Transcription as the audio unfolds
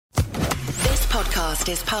podcast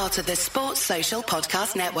is part of the Sports Social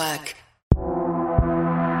Podcast Network.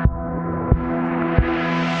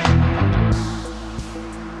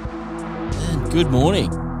 And good morning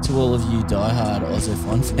to all of you diehard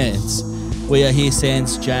Ozofon fans. We are here,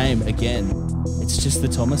 sans James, again. It's just the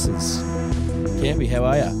Thomases. Campy, how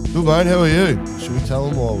are you? Good, mate. How are you? Should we tell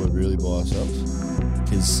them why we're really by ourselves?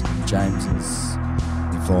 Because James is...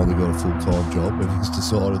 He finally got a full-time job and he's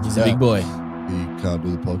decided He's a big boy. He can't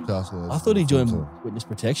do the podcast now. I thought he joined Witness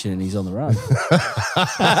Protection and he's on the run.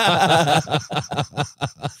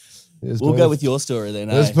 We'll go with your story then,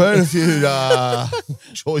 There's been a few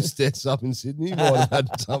choice deaths up in Sydney. Might have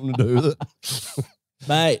had something to do with it.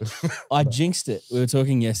 Mate, I jinxed it. We were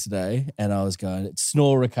talking yesterday and I was going, it's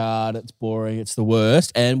snore Ricard, it's boring, it's the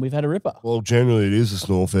worst, and we've had a ripper. Well, generally it is a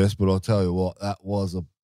snore fest, but I'll tell you what, that was a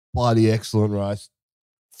bloody excellent race.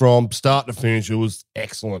 From start to finish, it was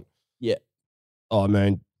excellent. Yeah. Oh,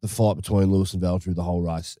 man, the fight between Lewis and Valtteri, the whole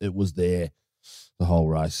race, it was there, the whole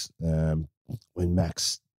race. When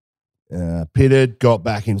Max pitted, got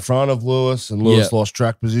back in front of Lewis, and Lewis lost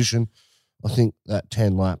track position. I think that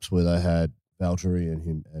 10 laps where they had Valtteri and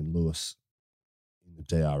him and Lewis in the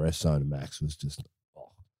DRS zone, and Max was just,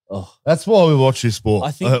 that's why we watch this sport.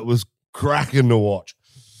 I think it was cracking to watch.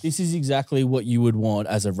 This is exactly what you would want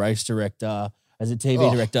as a race director, as a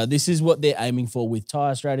TV director. This is what they're aiming for with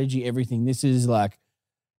tyre strategy, everything. This is like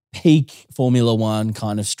peak Formula One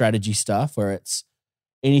kind of strategy stuff where it's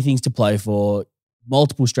anything's to play for,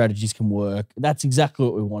 multiple strategies can work. That's exactly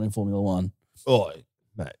what we want in Formula One. Oh,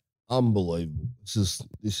 mate, unbelievable. This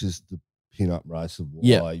is the pin-up race of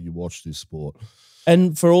why you watch this sport.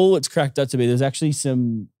 And for all it's cracked up to be, there's actually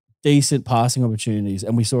some decent passing opportunities,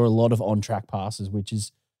 and we saw a lot of on-track passes, which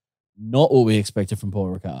is not what we expected from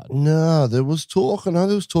Paul Ricard. No, there was talk. I know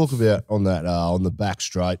there was talk about on the back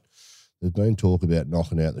straight. There's been talk about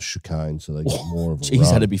knocking out the chicane so they get more of a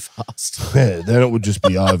run. That'd be fast. Yeah, then it would just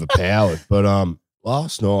be overpowered. But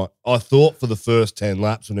last night, I thought for the first 10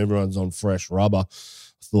 laps when everyone's on fresh rubber,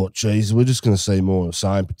 I thought, geez, we're just going to see more of the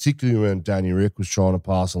same, particularly when Danny Rick was trying to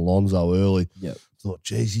pass Alonso early. Yep. I thought,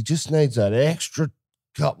 geez, he just needs that extra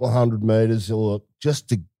couple of 100 metres or just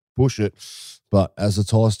to push it. But as the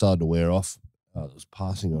tyre started to wear off, there was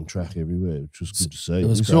passing on track everywhere, which was good to see.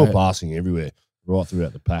 We saw passing everywhere, right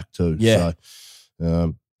throughout the pack too. Yeah.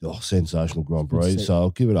 So, sensational Grand Prix. So I'll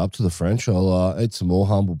give it up to the French. I'll eat some more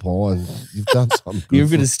humble pie. And you've done something good. You've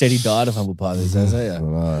got a steady diet of humble pie these days, haven't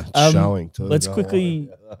you? I know. Showing too. Let's quickly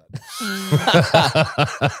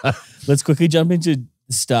jump into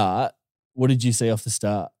the start. What did you see off the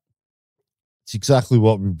start? It's exactly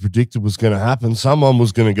what we predicted was going to happen. Someone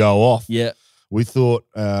was going to go off. Yeah. We thought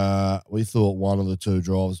one of the two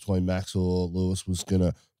drivers between Max or Lewis was going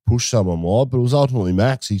to push someone wide, but it was ultimately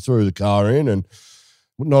Max. He threw the car in and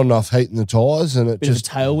not enough heat in the tyres, and it Bit just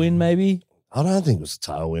of a tailwind maybe. I don't think it was a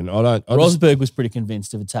tailwind. Rosberg was pretty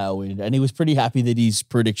convinced of a tailwind, and he was pretty happy that his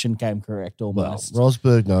prediction came correct almost. Well,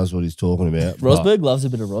 Rosberg knows what he's talking about. Rosberg loves a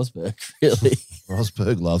bit of Rosberg, really.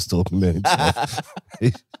 Rosberg loves talking about himself.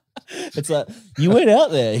 It's like, you went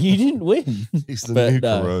out there. You didn't win. He's the new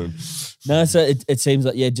Karoon. No, so it seems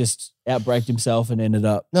like, just outbraked himself and ended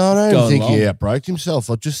up No, I don't think long. he outbraked himself.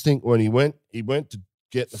 I just think when he went to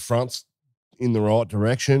get the fronts in the right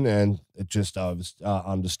direction and it just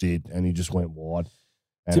understeered and he just went wide.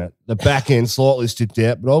 And the back end slightly stipped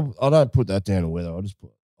out, but I don't put that down to weather.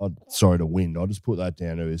 To wind. I just put that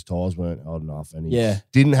down to his tyres weren't hot enough and he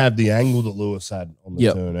didn't have the angle that Lewis had on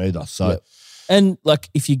the turn either. So. And,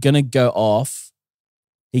 if you're going to go off,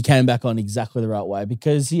 he came back on exactly the right way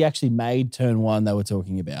because he actually made turn one they were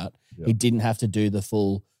talking about. Yep. He didn't have to do the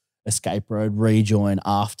full escape road rejoin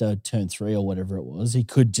after turn 3 or whatever it was. He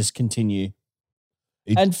could just continue.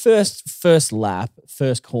 And first lap,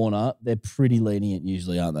 first corner, they're pretty lenient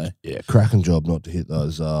usually, aren't they? Yeah, cracking job not to hit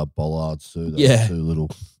those bollards too. Those two little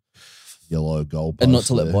yellow goalposts. And not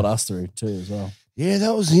to let Bottas through too as well. Yeah,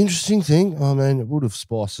 that was the interesting thing. I mean, it would have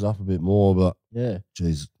spiced it up a bit more, but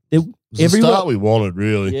geez, it was the start we wanted,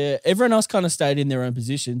 really. Yeah, everyone else kind of stayed in their own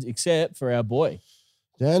positions except for our boy.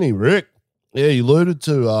 Danny Rick. Yeah, he alluded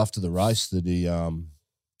to after the race that he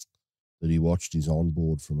watched his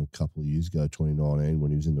onboard from a couple of years ago, 2019,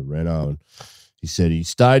 when he was in the Renault, and he said he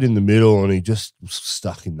stayed in the middle and he just was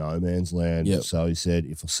stuck in no man's land. Yep. So he said,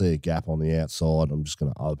 if I see a gap on the outside, I'm just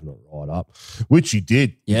going to open it right up, which he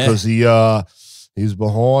did because he was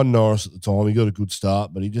behind Norris at the time. He got a good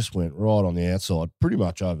start, but he just went right on the outside, pretty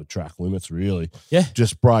much over track limits, really. Yeah.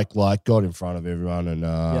 Just brake late, got in front of everyone,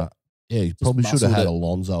 and he probably should have had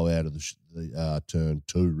Alonso out of the turn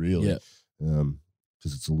 2, really. Yeah.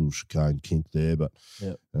 because it's a little chicane kink there, but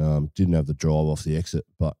Yep. didn't have the drive off the exit.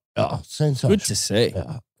 But sensational. Good to see.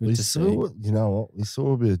 Good to see. You know what? We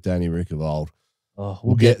saw a bit of Danny Rick of old. Oh,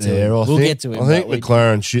 We'll get there. We'll get to him. I think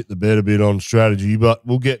McLaren shit the bed a bit on strategy, but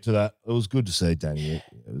we'll get to that. It was good to see Danny Rick.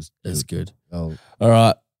 That's good. All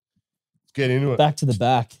right. Let's get into it. Back to the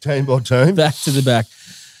back. Team by team. Back to the back.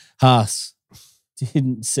 Haas.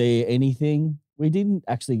 Didn't see anything. We didn't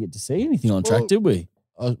actually get to see anything on track, did we?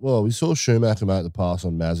 Well, we saw Schumacher make the pass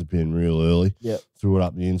on Mazepin real early. Yep. Threw it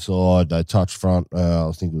up the inside. They touched front.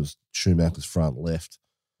 I think it was Schumacher's front left.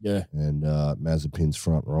 Yeah. And Mazepin's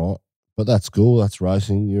front right. But that's cool. That's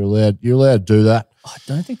racing. You're allowed to do that. I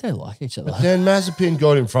don't think they like each other. But then Mazepin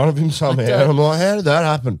got in front of him somehow. I'm like, how did that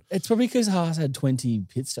happen? It's probably because Haas had 20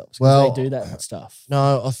 pit stops. Well, they do that stuff.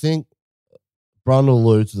 No, I think Brundle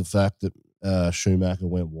alluded to the fact that Schumacher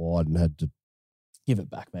went wide and had to give it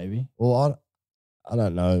back, maybe. Well, I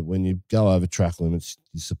don't know. When you go over track limits,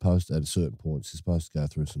 you're supposed to, at certain points, you're supposed to go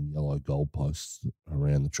through some yellow goalposts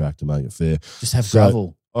around the track to make it fair. Just have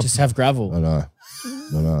gravel. Just have gravel. I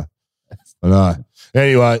know.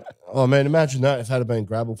 Anyway, imagine that if it had been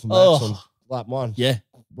gravel for Max on lap 1. Yeah.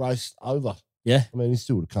 Race over. Yeah. I mean, he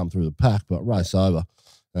still would have come through the pack, but race over.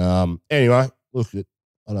 Anyway, look,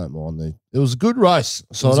 I don't mind. It was a good race,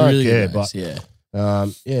 so I don't really care. Race,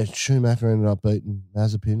 but Schumacher ended up beating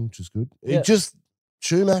Mazepin, which is good. Yeah.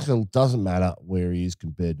 Schumacher doesn't matter where he is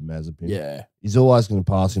compared to Mazepin. Yeah. He's always going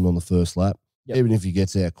to pass him on the first lap. Yep. Even if he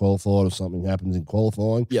gets out qualified or something happens in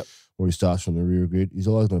qualifying, or he starts from the rear grid, he's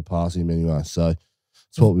always going to pass him anyway. So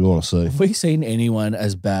that's what we want to see. Have we seen anyone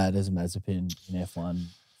as bad as Mazepin in F1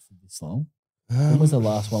 for this long? When was the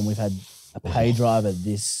last one we've had a pay driver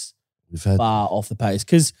this far off the pace?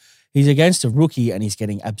 Because he's against a rookie and he's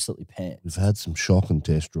getting absolutely panned. We've had some shocking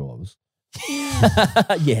test drivers.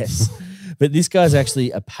 Yes. But this guy's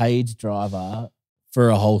actually a paid driver for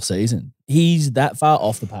a whole season. He's that far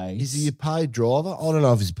off the pace. Is he a paid driver? I don't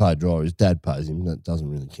know if he's a paid driver. His dad pays him. That doesn't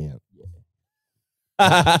really count.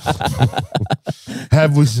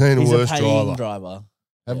 Have we seen a worse driver?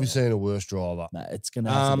 Have we seen a worse driver? No, it's going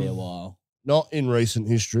to have to be a while. Not in recent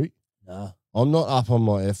history. No. I'm not up on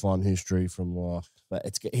my F1 history from like. But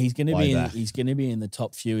he's going to be in the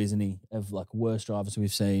top few, isn't he? Of like worst drivers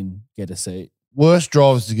we've seen get a seat. Worst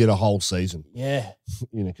drivers to get a whole season. Yeah.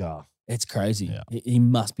 In a car. It's crazy. Yeah. He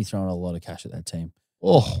must be throwing a lot of cash at that team.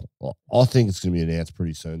 Oh, I think it's going to be announced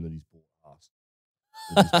pretty soon that he's bought Haas.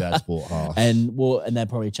 That his dad's bought Haas. And they'll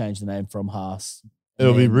probably change the name from Haas.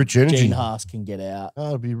 It'll be Rich Energy. Gene Haas can get out. Oh,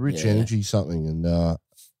 it'll be Rich Energy something. And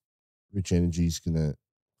Rich Energy's going to,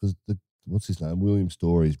 because what's his name? William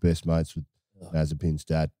Story's best mates with Mazepin's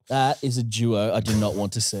dad. That is a duo I do not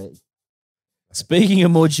want to see. Speaking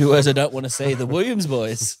of more duos I don't want to see, the Williams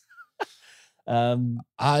boys.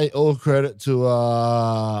 All credit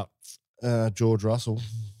to George Russell.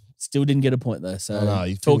 Still didn't get a point though. So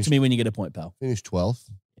talk to me when you get a point, pal. Finished 12th.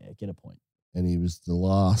 Yeah, get a point. And he was the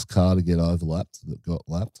last car to get overlapped that got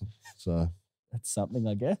lapped. So that's something,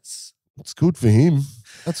 I guess. It's good for him.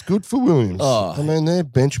 That's good for Williams. Oh. I mean, their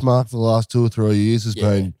benchmark for the last 2 or 3 years has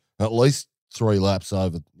been at least 3 laps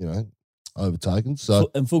overtaken.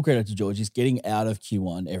 So and full credit to George. He's getting out of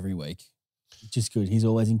Q1 every week, which is good. He's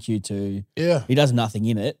always in Q2. Yeah. He does nothing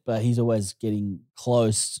in it, but he's always getting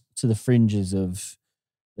close to the fringes of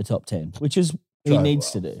the top 10, which is he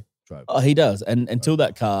needs to do. He does. And until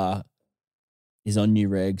that car is on new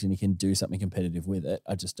regs and he can do something competitive with it,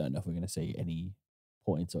 I just don't know if we're going to see any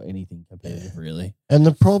points or anything competitive, really. And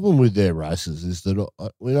the problem with their races is that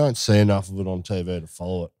we don't see enough of it on TV to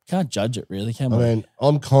follow it. Can't judge it, really, can we? I mean, I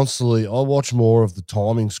watch more of the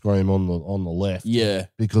timing screen on the left. Yeah.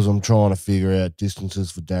 Because I'm trying to figure out distances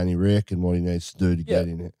for Danny Rick and what he needs to do to get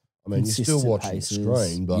in it. I mean, you're still watching the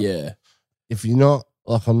screen, but if you're not,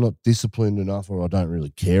 I'm not disciplined enough or I don't really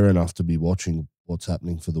care enough to be watching what's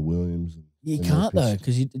happening for the Williams. You can't, though,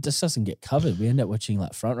 because it just doesn't get covered. We end up watching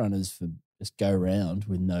like front runners for just go round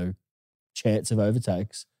with no chance of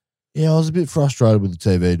overtakes. Yeah, I was a bit frustrated with the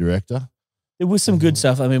TV director. There was some good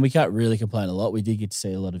stuff. I mean, we can't really complain a lot. We did get to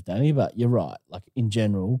see a lot of Danny, but you're right. Like, in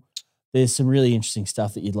general, there's some really interesting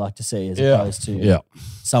stuff that you'd like to see as opposed to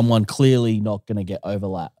someone clearly not going to get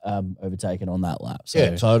overtaken on that lap. So,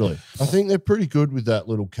 yeah, totally. I think they're pretty good with that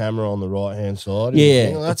little camera on the right-hand side.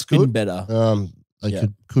 Yeah, that's good. Better. They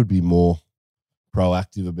could be more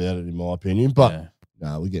proactive about it, in my opinion. But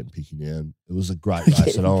no, we're getting picky now. It was a great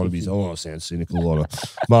race. I don't want to sound cynical on a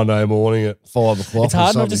Monday morning at 5 o'clock. It's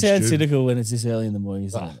hard not to sound cynical when it's this early in the morning,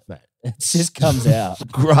 isn't it? It just comes out.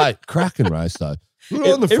 Great, cracking race though.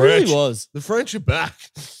 Good on the It French. really was. The French are back.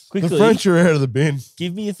 Quickly, The French are out of the bin.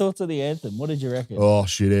 give me your thoughts on the anthem. What did you reckon? Oh,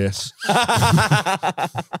 shit ass. I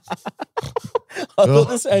thought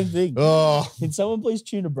the same thing. Oh, Can someone please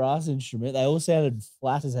tune a brass instrument? They all sounded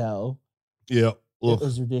flat as hell. yeah. It Look,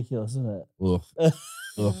 was ridiculous, isn't it? look.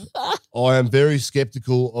 I am very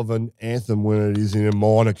skeptical of an anthem when it is in a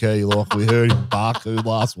minor key, like we heard in Baku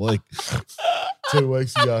last week, 2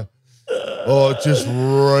 weeks ago. Oh, it just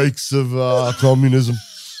reeks of communism.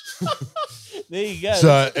 There you go.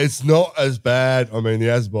 So it's not as bad. I mean,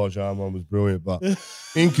 the Azerbaijan one was brilliant, but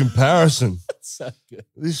in comparison, so good.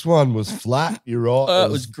 this one was flat. You're right. Oh,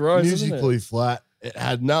 it was gross, wasn't it? musically flat. It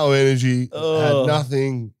had no energy. It had Oh.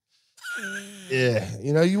 nothing. Yeah,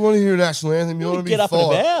 you want to hear a national anthem. You want to be get up and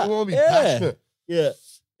fired. about. You want to be Yeah. passionate. Yeah.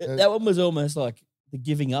 And- That one was almost like the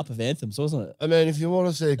giving up of anthems, wasn't it? I mean, if you want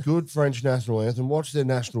to see a good French national anthem, watch their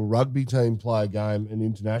national rugby team play a game, an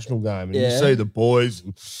international game, and you Yeah. see the boys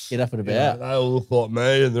and Get up and you know, about. they all look like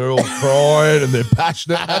me and they're all crying and they're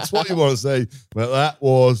passionate. That's what you want to see. But that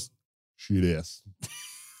was shit ass.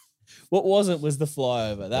 What wasn't was the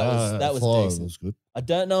flyover. That was flyover decent. was good. I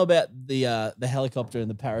don't know about the helicopter and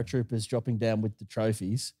the paratroopers dropping down with the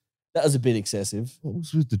trophies. That was a bit excessive. What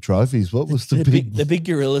was with the trophies? What was the big? the big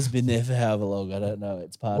gorilla's been there for however long. I don't know.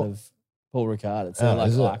 It's part of Paul Ricard. It's Oh, like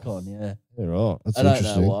is it? icon. Yeah, Yeah, right. That's I don't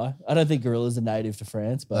interesting. know why. I don't think gorillas are native to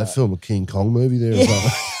France, They but film a King Kong movie there or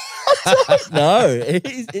something. no,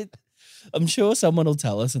 I'm sure someone will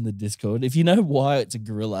tell us in the Discord if you know why it's a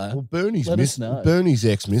gorilla. Well, Bernie's Let us know. Bernie's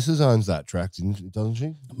ex-missus owns that track, doesn't she?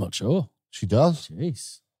 I'm not sure. She does.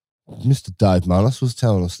 Jeez. Mr. Dave Munnis was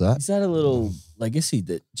telling us that. Is that a little legacy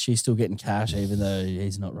that she's still getting cash even though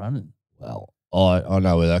he's not running? Well, I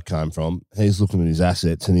know where that came from. He's looking at his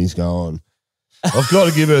assets and he's going, I've got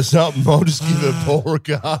to give her something. I'll just give her Paul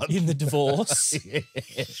Ricard. In the divorce.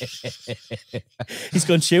 He's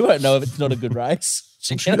gone, she won't know if it's not a good race.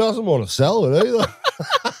 She doesn't want to sell it either.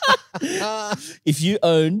 If you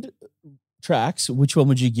owned tracks, which one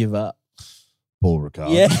would you give up? Paul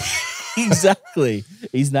Ricard. Yeah, exactly.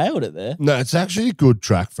 He's nailed it there. No, it's actually a good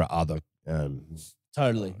track for other.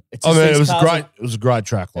 Totally. It's I just mean, these it was cars great. are- It was a great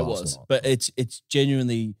track It last was, night. but it's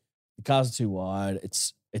genuinely the cars are too wide.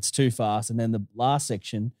 It's too fast, and then the last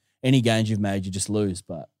section, any gains you've made, you just lose.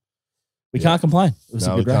 But we Yeah. can't complain. It was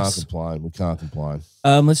No, a we good can't race. complain. We can't complain.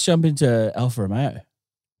 Let's jump into Alfa Romeo.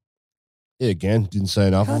 Yeah, again, didn't say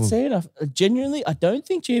enough. Can't of them. say enough. Genuinely, I don't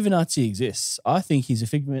think Giovinazzi exists. I think he's a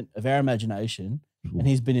figment of our imagination, and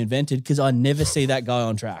he's been invented because I never see that guy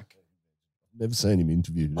on track. Never seen him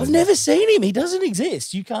interviewed. I've never seen him. He doesn't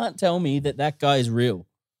exist. You can't tell me that guy is real.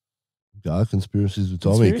 Go conspiracies with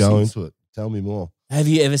Tommy. Go Conspiracies. into it. Tell me more. Have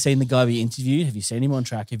you ever seen the guy be interviewed? Have you seen him on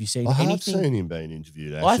track? Have you seen I have anything? seen him being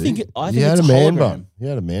interviewed. I Actually, think he had it's a a man hologram. bun. He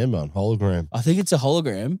had a man bun hologram, I think it's a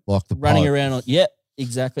hologram like the running Pope. around on. Yep,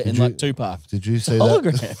 exactly. Did And you- like Tupac. Did you It's a see that?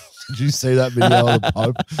 hologram. Did you see that video of the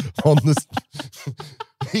Pope on this?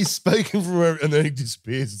 He's speaking from where, and then he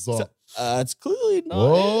disappears. It's like, It's clearly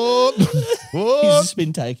not. what? He's What? just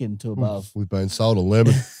been taken to above. We've been sold a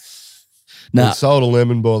lemon. Nah. Been sold a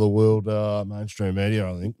lemon by the world mainstream media,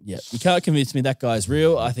 I think. Yeah, you can't convince me that guy's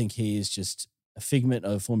real. I think he is just a figment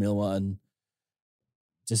of Formula One,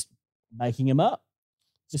 just making him up,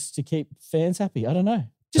 just to keep fans happy. I don't know.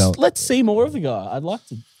 Just Tell- let's see more of the guy. I'd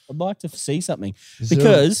like to see something Is there-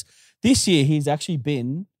 because this year he's actually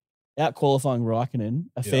been out qualifying Raikkonen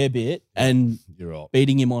a fair bit and you're right.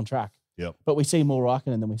 beating him on track. Yep. But we see more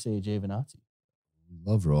Raikkonen than we see a Giovinazzi.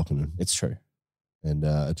 Love Raikkonen. It's true. And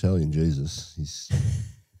Italian Jesus. He's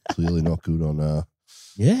clearly not good on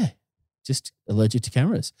Yeah. Just allergic to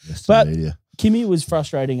cameras. Western But- media. Kimi was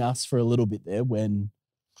frustrating us for a little bit there when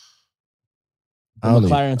the Only-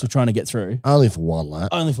 McLarens were trying to get through, Only for one lap.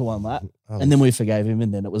 only for one lap. Only And then we forgave him,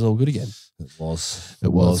 and then it was all good again. It was. It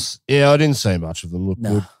was. Yeah, I didn't see much of them look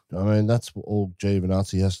Nah. good. I mean, that's what all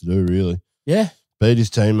Giovinazzi has to do, really. Yeah. Beat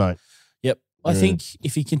his teammate. Yep. I Yeah. think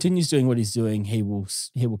if he continues doing what he's doing, he will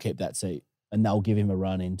keep that seat, and they'll give him a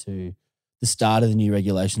run into the start of the new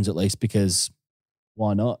regulations at least, because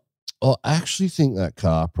why not? I actually think that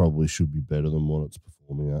car probably should be better than what it's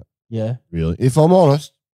performing at, Yeah. really. If I'm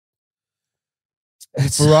honest,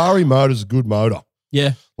 It's, Ferrari motor's a good motor.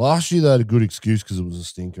 yeah. Last year they had a good excuse because it was a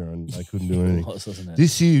stinker and they couldn't do anything. It was, wasn't it?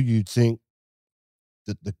 This year you'd think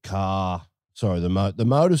that the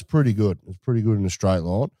motor's pretty good. It's pretty good in a straight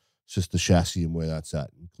line. It's just the chassis and where that's at.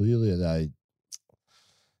 And clearly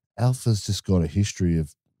Alpha's just got a history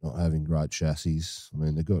of not having great chassis. I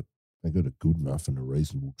mean, they got a good enough and a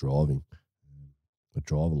reasonable driving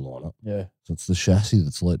lineup. Yeah. So it's the chassis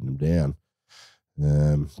that's letting them down.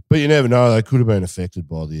 But you never know. They could have been affected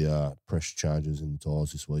by the pressure changes in the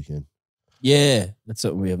tyres this weekend. Yeah, that's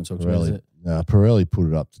something we haven't talked about, is it? Pirelli put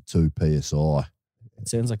it up to 2 PSI. It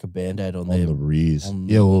sounds like a Band-Aid on the rears. on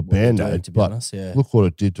Yeah, well, a what they're doing, Band-Aid. to be But honest, yeah. look what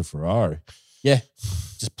it did to Ferrari. Yeah,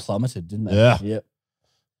 just plummeted, didn't they? Yeah. Yep.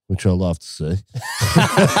 Which I love to see.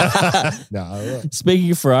 No, Speaking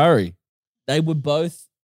of Ferrari, they were both,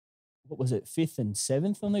 what was it, 5th and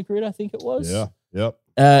 7th on the grid, I think it was. yeah, yep.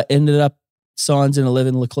 Ended up Sainz in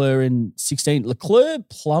 11, Leclerc in 16. Leclerc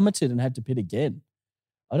plummeted and had to pit again.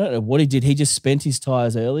 I don't know what he did. He just spent his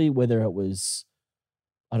tyres early, whether it was,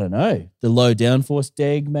 I don't know, the low downforce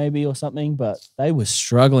deg maybe or something, but they were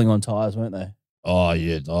struggling on tyres, weren't they? Oh,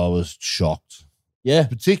 yeah, I was shocked. Yeah.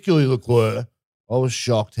 Particularly Leclerc. I was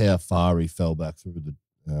shocked how far he fell back through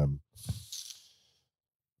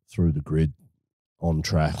the grid on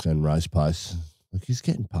track and race pace. Like, he's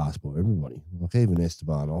getting passed by everybody. Like, even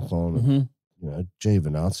Esteban Ocon and,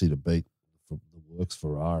 Giovinazzi to beat the works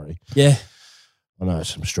Ferrari. Yeah. I know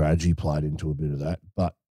some strategy played into a bit of that,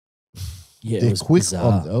 but yeah, they're it was quick.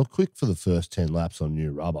 bizarre. They were quick for the first 10 laps on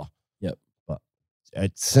new rubber. Yep. But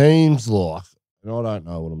it seems like, and I don't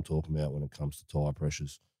know what I'm talking about when it comes to tyre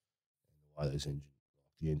pressures, the way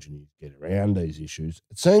the engineers get around these issues.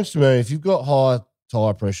 It seems to me if you've got high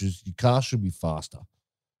tyre pressures, your car should be faster,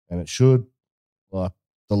 and it should, like,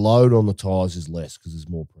 the load on the tyres is less because there's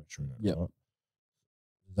more pressure in it. Yep. Right?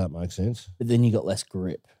 Does that make sense? But then you got less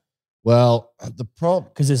grip Well, the problem.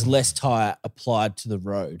 because there's less tyre applied to the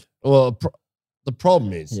road. Well, the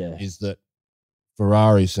problem is that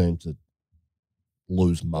Ferrari seem to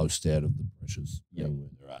lose most out of the pressures being where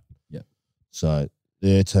they're at. Yep. So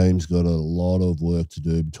their team's got a lot of work to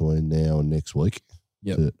do between now and next week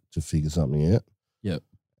to figure something out. Yep.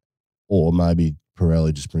 Or maybe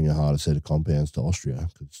Pirelli just bring a harder set of compounds to Austria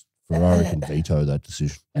because Ferrari can veto that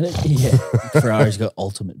decision. And Ferrari's got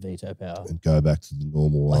ultimate veto power. And go back to the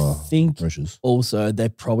normal I think pressures. Also, they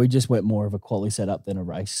probably just went more of a quali setup than a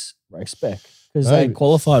race spec because they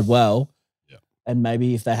qualified well. Yeah. And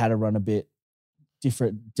maybe if they had to run a bit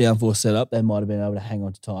different downforce setup, they might have been able to hang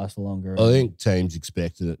on to tyres for longer. I think teams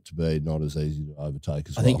expected it to be not as easy to overtake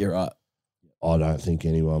as well. I think you're right. I don't think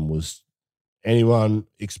anyone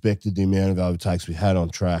expected the amount of overtakes we had on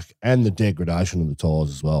track and the degradation of the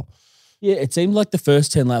tyres as well. Yeah, it seemed like the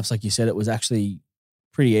first 10 laps, like you said, it was actually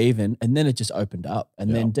pretty even, and then it just opened up.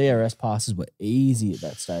 And then DRS passes were easy at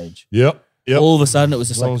that stage. Yep. All of a sudden, it was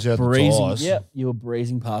just as long as you like had the breezing. tyres. Yep, you were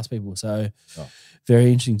breezing past people. So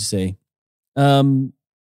very interesting to see. So,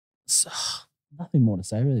 nothing more to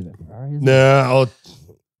say really about Ferrari. Is there? No,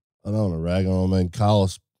 I don't want to rag on him. I mean,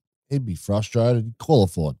 Carlos, he'd be frustrated. He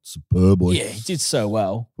qualified superbly. Yeah, he did so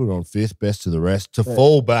well. Put it on 5th, best of the rest. To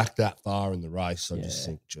fall back that far in the race, I just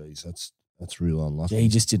think, geez, that's real unlucky. Yeah, he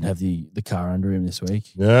just didn't have the car under him this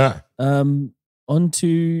week. Yeah. On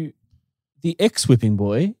to the ex-whipping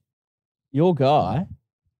boy, your guy,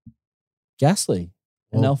 Gasly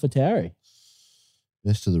and AlphaTauri.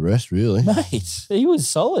 Best of the rest, really. Mate, he was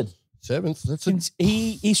solid. 7th.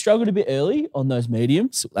 He struggled a bit early on those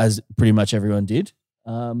mediums, as pretty much everyone did.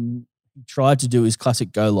 He tried to do his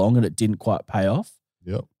classic go long, and it didn't quite pay off.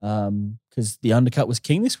 Yep. Because the undercut was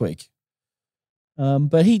king this week.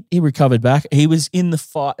 But he recovered back. He was in the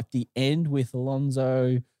fight at the end with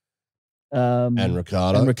Alonso and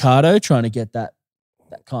Ricciardo trying to get that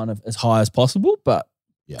kind of as high as possible. But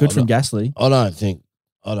good from Gasly.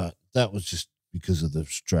 That was just because of the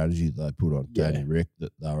strategy that they put on Danny Rick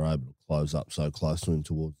that they were able to close up so close to him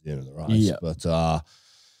towards the end of the race. Yeah. But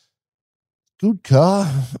good car.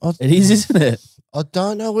 It is, isn't it? I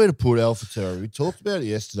don't know where to put AlphaTauri. We talked about it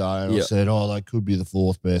yesterday, and I said, they could be the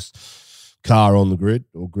 4th best car on the grid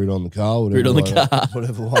or grid on the car.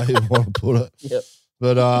 Whatever way you want to put it. Yep.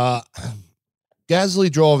 But Gasly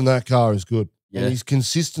driving that car is good. Yeah. And he's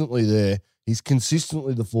consistently there. He's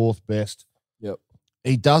consistently the 4th best. Yep.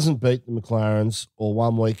 He doesn't beat the McLarens, or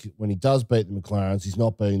one week when he does beat the McLarens, he's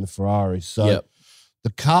not beating the Ferraris. So the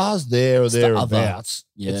car's there or thereabouts.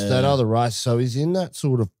 Yeah. It's that other race. So he's in that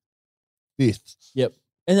sort of 5th. Yep.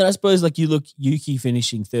 And then I suppose like you look Yuki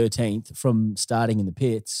finishing 13th from starting in the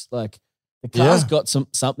pits, like the car's got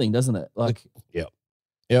something, doesn't it? Like Yep.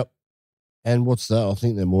 And what's that? I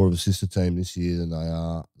think they're more of a sister team this year than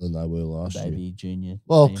they were last year. Baby junior.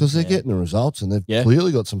 Well, because they're getting the results and they've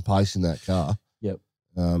clearly got some pace in that car. Yep.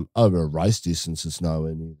 Over a race distance, it's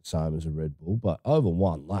nowhere near the same as a Red Bull, but over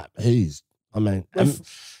one lap, I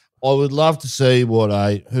would love to see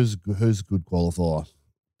who's a good qualifier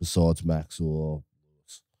besides Max or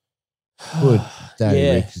Lewis. Good,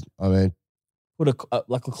 Danny Rick. Put a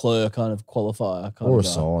like Leclerc kind of qualifier. Or a guy.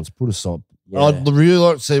 Sainz. Put a Sainz. Yeah. I'd really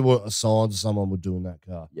like to see what a Sainz someone would do in that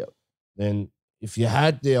car. Yep. Then if you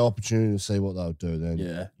had the opportunity to see what they would do, then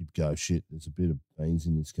Yeah. you'd go, shit, there's a bit of beans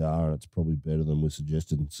in this car and it's probably better than we're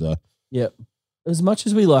suggesting. So, Yep. As much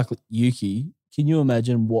as we like Yuki, can you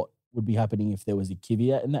imagine what would be happening if there was a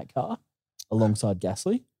Kvyat in that car alongside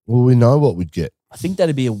Gasly? well, we know what we'd get. I think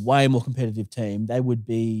that'd be a way more competitive team. They would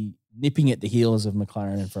be nipping at the heels of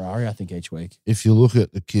McLaren and Ferrari, I think, each week. If you look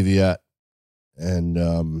at the Kvyat and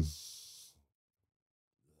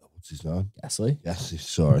what's his name? Gasly.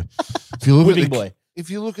 Sorry. If you look Whipping at the boy. if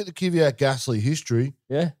you look at the Kvyat Gasly history,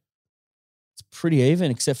 Yeah. It's pretty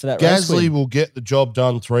even except for that race Gasly win. will get the job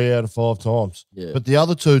done 3 out of 5 times. Yeah. But the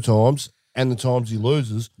other 2 times and the times he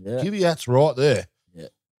loses, Yeah. Kvyat's right there. Yeah.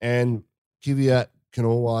 And Kvyat can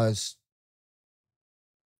always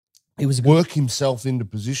It was a good, work himself into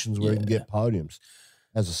positions where he can Yeah. get podiums.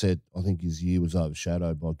 As I said, I think his year was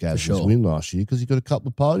overshadowed by Gasly's sure. win last year because he got a couple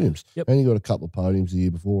of podiums. Yep. And he got a couple of podiums the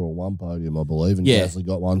year before, or 1 podium, I believe, and Yeah. Gasly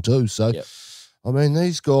got 1 too. So, Yep. I mean,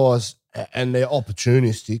 these guys, and they're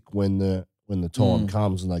opportunistic when the time Mm.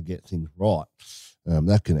 comes and they get things right.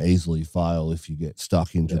 That can easily fail if you get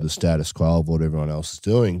stuck into Yep. the status quo of what everyone else is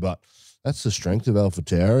doing. But that's the strength of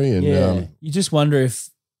AlphaTauri. And yeah. You just wonder if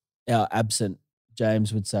our absent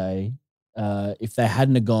James would say, if they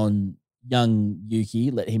hadn't have gone young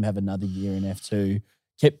Yuki, let him have another year in F2,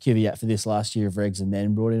 kept Kvyat for this last year of regs and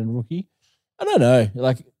then brought in a rookie. I don't know.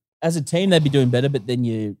 Like, as a team, they'd be doing better, but then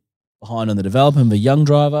you're behind on the development of a young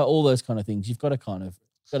driver, all those kind of things. You've got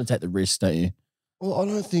to take the risk, don't you? Well, I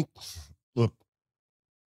don't think. Look,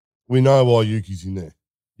 we know why Yuki's in there.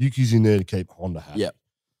 Yuki's in there to keep Honda happy. Yep.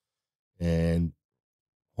 And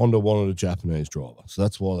Honda wanted a Japanese driver, so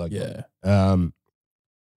that's why they got Yeah. him.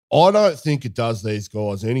 I don't think it does these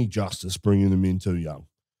guys any justice bringing them in too young.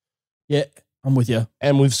 Yeah, I'm with you.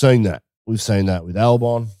 And we've seen that. We've seen that with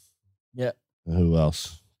Albon. Yeah. Who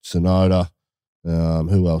else? Sonoda.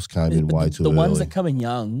 Who else came in way too the early? ones that come in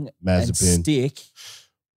young and Mazepin. stick,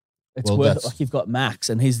 it's Well, worth it. that's- Like, you've got Max,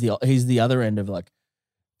 and he's the other end of, like,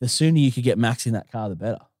 the sooner you could get Max in that car, the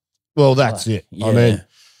better. Well, that's Like, it. I mean,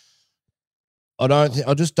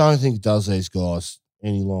 I just don't think it does these guys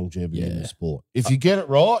any longevity in Yeah. the sport. If you get it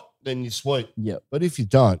right, then you're sweet. Yep. But if you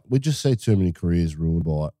don't, we just see too many careers ruined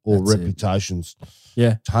by it or That's it. reputations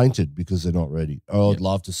Yeah. tainted because they're not ready. I'd Yep.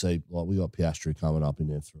 love to see, like, we got Piastri coming up in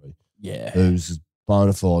F3, Yeah. who's a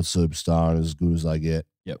bona fide superstar and as good as they get.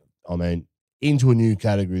 Yep. I mean, into a new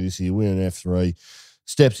category this year, winning F3,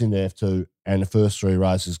 steps into F2, and the first 3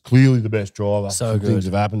 races, clearly the best driver. So Some good. things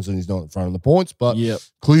have happened and he's not in front of the points, but Yep.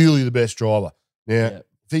 clearly the best driver. Now, Yep.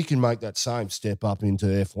 if he can make that same step up into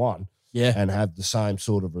F1 Yeah. and have the same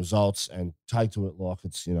sort of results and take to it like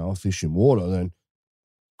it's, a fish in water, then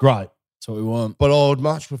great. That's what we want. But I would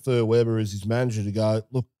much prefer Webber as his manager to go,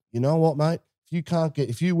 look, you know what, mate?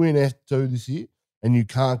 If you win F2 this year and you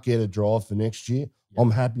can't get a drive for next year,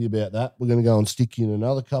 I'm happy about that. We're going to go and stick you in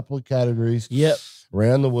another couple of categories Yep.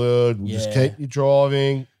 around the world. We'll just keep you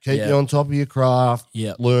driving, keep Yep. you on top of your craft,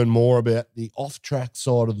 Yep. learn more about the off-track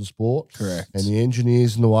side of the sport Correct. and the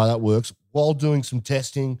engineers and the way that works while doing some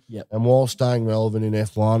testing Yep. and while staying relevant in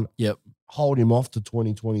F1. Yep. Hold him off to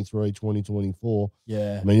 2023, 2024.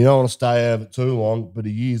 Yeah. I mean, you don't want to stay out of it too long, but a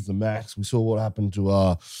year's the max. We saw what happened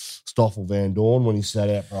to Stoffel Van Dorn when he sat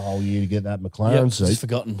out for a whole year to get that McLaren Yep. seat. Just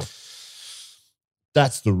forgotten.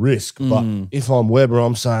 That's the risk. But Mm. if I'm Webber,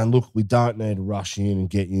 I'm saying, look, we don't need to rush in and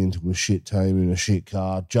get you into a shit team in a shit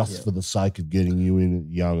car just Yep. for the sake of getting you in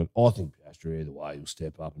young. And I think Piastri, either way, will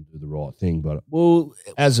step up and do the right thing. But Well,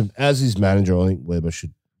 as his manager, I think Webber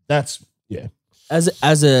should. That's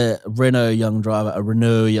as a Renault young driver,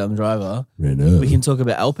 we can talk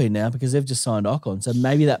about Alpine now because they've just signed Ocon. So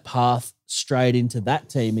maybe that path straight into that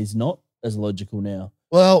team is not as logical now.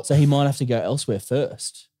 Well, So he might have to go elsewhere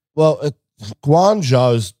first.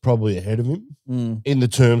 Guangzhou's probably ahead of him Mm. in the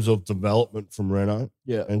terms of development from Renault.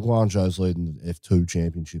 Yeah. And Guangzhou's leading the F2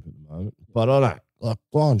 championship at the moment. But I don't like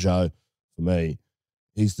Guangzhou, for me,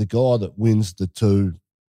 he's the guy that wins the 2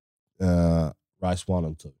 race 1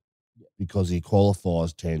 and 2 because he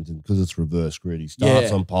qualifies 10s and because it's reverse grid. He starts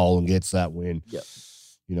Yeah. on pole and gets that win. Yep.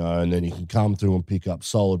 And then he can come through and pick up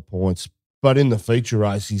solid points. But in the feature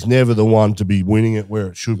race, he's never the one to be winning it where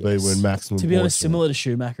it should Yes. be when maximum To be honest, points are. similar to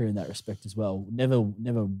Schumacher in that respect as well. Never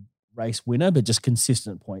race winner, but just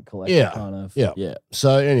consistent point collector Yeah. kind of. Yeah. Yeah.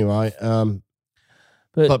 So anyway,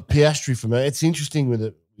 But, but Piastri for me, it's interesting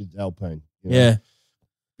with Alpine. yeah.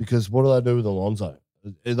 Because what do they do with Alonso?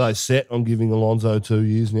 Are they set on giving Alonso 2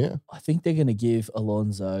 years now? I think they're going to give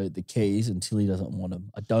Alonso the keys until he doesn't want them.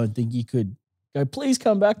 I don't think you could go, please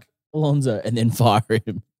come back. Alonso and then fire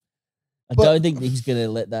him. I don't think he's going to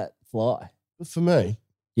let that fly. But for me,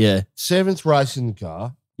 Yeah. 7th race in the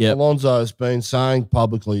car. Yep. Alonso has been saying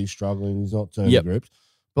publicly he's struggling. He's not turning grips.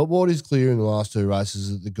 But what is clear in the last 2 races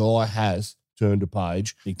is that the guy has turned a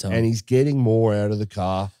page. Big time. And he's getting more out of the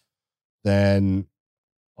car than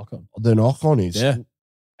Ocon is. Yeah.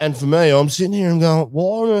 And for me, I'm sitting here and going,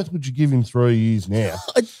 why on earth would you give him 3 years now?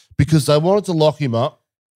 Because they wanted to lock him up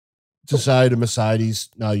to say to Mercedes,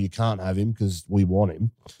 no, you can't have him because we want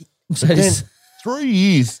him. But then 3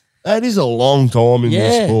 years, that is a long time in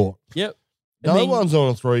this sport. Yep. No one's on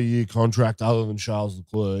a 3-year contract other than Charles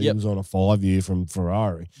Leclerc. He was on a 5-year from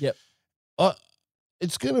Ferrari. Yep.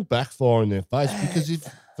 It's going to backfire in their face because if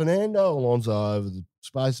Fernando Alonso over the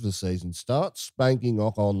space of a season starts spanking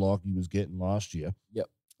Ocon like he was getting last year,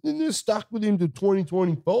 then they're stuck with him to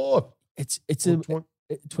 2025. It's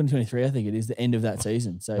 2023, I think it is, the end of that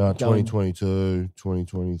season. So 2022,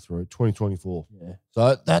 2023, 2024. Yeah.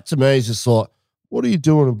 So that to me is just like, what are you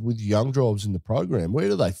doing with young drivers in the program? Where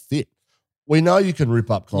do they fit? We know you can rip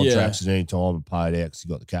up contracts at any time and pay it out because you've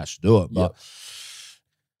got the cash to do it, but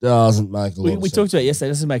doesn't make a lot of sense. We talked about it yesterday.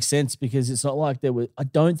 It doesn't make sense because it's not like there was – I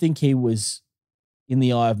don't think he was in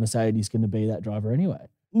the eye of Mercedes going to be that driver anyway.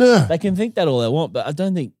 No. They can think that all they want, but I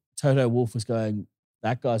don't think Toto Wolff was going,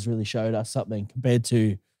 that guy's really showed us something compared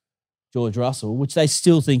to George Russell, which they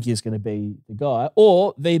still think is going to be the guy,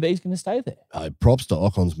 or VB's going to stay there. Props to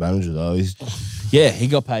Ocon's manager, though. He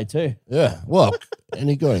got paid too. Yeah, well, and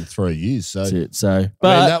he got him 3 years. So, that's it. So, but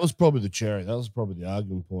I mean, that was probably the cherry. That was probably the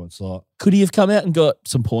argument point. So, could he have come out and got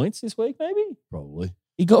some points this week, maybe? Probably.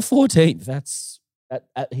 He got 14th. That's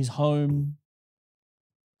at his home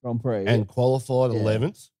Grand Prix. And qualified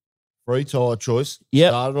 11th. Free tyre choice.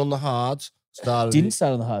 Yep. Started on the hards. Didn't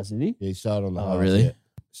start on the hards, did he? Yeah, he started on the hards. Oh, really? Yeah.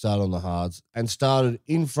 Started on the hards and started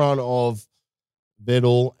in front of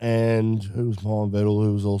Vettel and who was behind Vettel,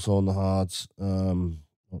 who was also on the hards.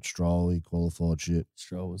 Not Stroll, he qualified shit.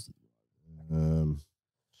 Stroll was who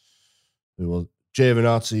was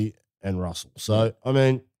Giovinazzi and Russell. So I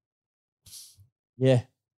mean,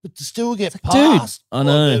 but to still get past, I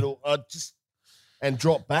know. Vettel, and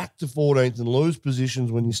drop back to 14th and lose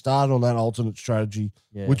positions when you started on that alternate strategy,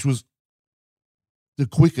 which was the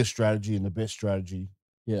quicker strategy and the best strategy.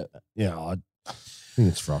 Yeah, I think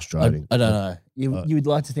it's frustrating. I don't know. You would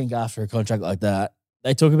like to think after a contract like that,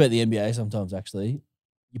 they talk about the NBA sometimes actually.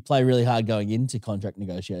 You play really hard going into contract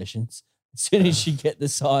negotiations. As soon as you get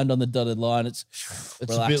this signed on the dotted line, it's a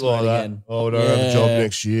bit like that. Again. Oh, we don't have a job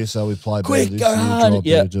next year, so we play quick, better go hard.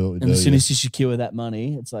 Yeah. And as soon as you secure that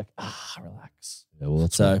money, it's like, relax. Yeah, well,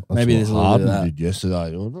 that's so what, maybe there's a little bit of that. Did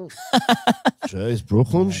yesterday, wasn't it? Jeez,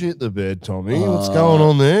 Brooklyn shit the bed, Tommy. What's going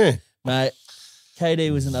on there? Mate,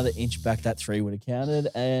 KD was another inch back. That 3 would have counted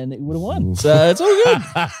and it would have won. So it's all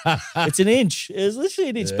good. It's an inch. It's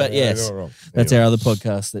literally an inch. But yes, that's our other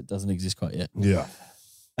podcast that doesn't exist quite yet. Yeah.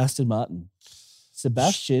 Aston Martin.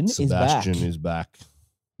 Sebastian is back.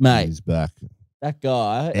 Mate. He's back. That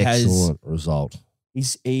guy Excellent result.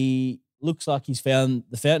 He looks like he's found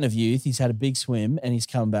the fountain of youth. He's had a big swim and he's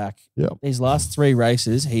come back. Yeah. These last 3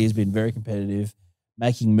 races, he has been very competitive,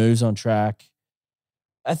 making moves on track.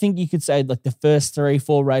 I think you could say like the first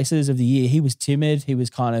 3-4 races of the year, he was timid. He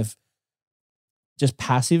was kind of just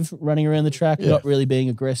passive running around the track, not really being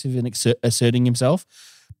aggressive and asserting himself.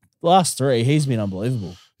 The last 3, he's been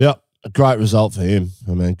unbelievable. Yeah, a great result for him.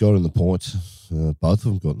 I mean, got in the points. Both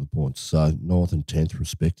of them got in the points. So 9th and 10th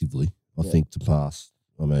respectively, I think, to pass.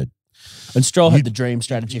 I mean, and Stroll had the dream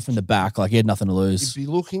strategy from the back. Like he had nothing to lose. You'd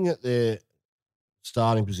be looking at their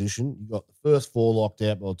starting position. You got the first 4 locked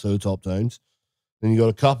out by the 2 top teams. Then you got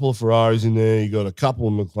a couple of Ferraris in there. You got a couple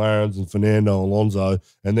of McLarens and Fernando Alonso,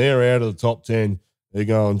 and they're out of the top 10. They're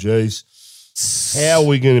going, geez, how are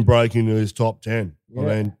we going to break into this top 10? Yeah. I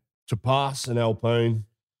mean, to pass an Alpine,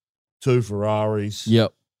 2 Ferraris,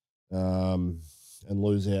 and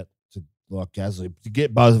lose out to like Gasly, to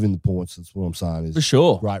get both of them the points. That's what I'm saying. Is for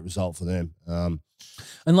sure, great result for them. And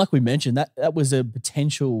like we mentioned, that was a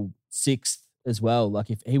potential 6th as well.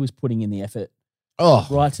 Like if he was putting in the effort,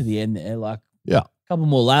 right to the end there, like. Yeah. A couple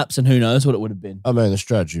more laps and who knows what it would have been. I mean, the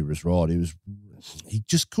strategy was right. He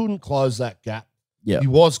just couldn't close that gap. Yeah. He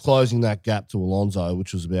was closing that gap to Alonso,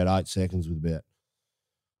 which was about 8 seconds with about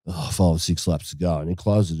 5 or 6 laps to go, and he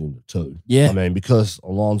closed it into 2. Yeah. I mean, because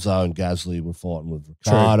Alonso and Gasly were fighting with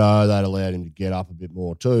Ricciardo, that allowed him to get up a bit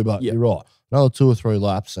more too, but you're right. Another 2 or 3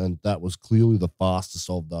 laps, and that was clearly the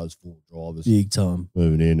fastest of those 4 drivers. Big time.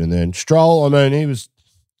 Moving in. And then Stroll, I mean,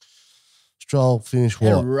 Stroll finished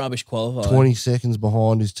what? A rubbish qualifier. 20 seconds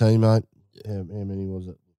behind his teammate. How many was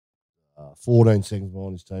it? 14 seconds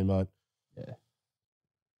behind his teammate. Yeah.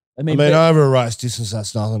 I I mean, mean, but, over a race distance,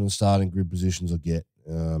 that's nothing, and starting grid positions I get.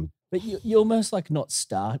 but you almost like not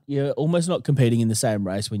start. You're almost not competing in the same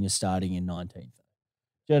race when you're starting in 19th. Do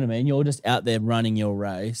you know what I mean? You're just out there running your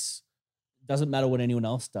race. Doesn't matter what anyone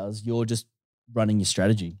else does. You're just running your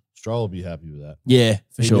strategy. Stroll will be happy with that. Yeah,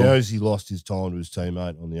 for He sure. knows he lost his time to his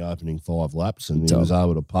teammate on the opening 5 laps, and he Top. was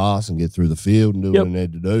able to pass and get through the field and do Yep. what he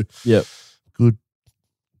needed to do. Yep.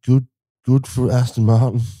 Good for Aston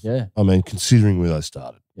Martin. Yeah. I mean, considering where they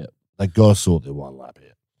started. Yep. They got to sort their 1 lap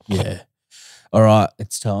out. Yeah. All right.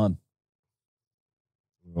 It's time.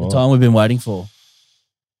 Right? The time we've been waiting for.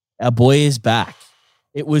 Our boy is back.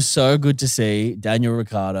 It was so good to see Daniel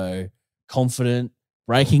Ricciardo confident,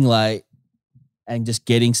 braking late, and just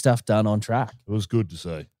getting stuff done on track. It was good to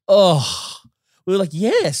see. Oh, we were like,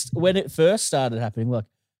 yes. When it first started happening, we're like,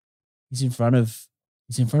 he's in front of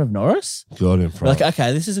Norris. Got in We're front. like,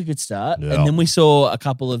 okay, this is a good start. Yeah. And then we saw a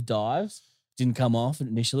couple of dives, didn't come off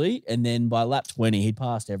initially, and then by lap 20, he'd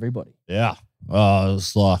passed everybody. Yeah. Oh, it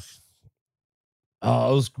was like, it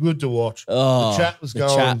was good to watch. Oh, The chat was the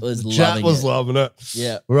going. chat was the chat loving was it. loving it.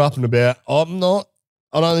 Yeah. We're up and about. I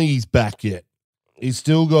don't think he's back yet. He's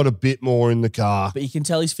still got a bit more in the car. But you can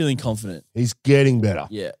tell he's feeling confident. He's getting better.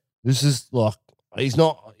 Yeah. This is like, he's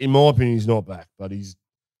not, in my opinion, he's not back, but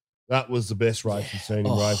that was the best race we've seen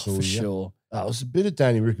him race all for year. sure. That was a bit of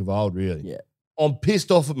Danny Rick of old, really. Yeah. I'm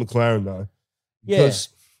pissed off at McLaren, though. Yeah. Because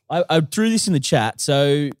I threw this in the chat.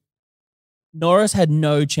 So Norris had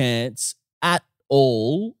no chance at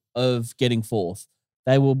all of getting fourth.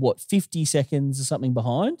 They were, 50 seconds or something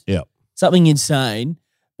behind? Yeah. Something insane,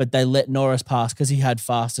 but they let Norris pass because he had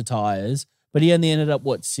faster tyres. But he only ended up,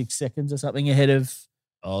 6 seconds or something ahead of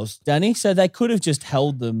Danny. So they could have just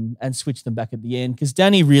held them and switched them back at the end because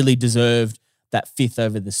Danny really deserved that 5th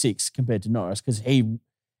over the 6th compared to Norris because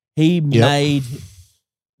he made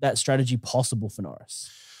that strategy possible for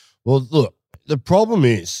Norris. Well, look, the problem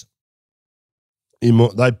is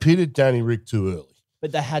they pitted Danny Rick too early.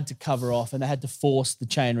 But they had to cover off and they had to force the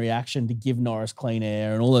chain reaction to give Norris clean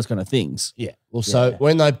air and all those kind of things. Yeah. Well, so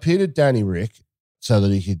when they pitted Danny Rick so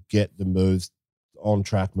that he could get the moves,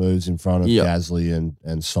 on-track moves in front of Gasly and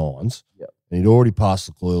Sainz, and he'd already passed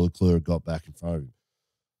Leclerc had got back in front of him.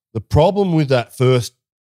 The problem with that first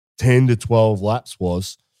 10 to 12 laps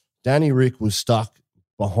was Danny Rick was stuck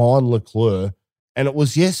behind Leclerc, and it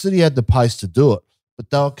was, yes, that he had the pace to do it, but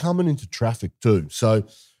they were coming into traffic too. So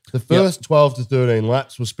the first 12 to 13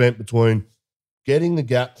 laps were spent between getting the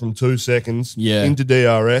gap from 2 seconds into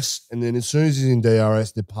DRS, and then as soon as he's in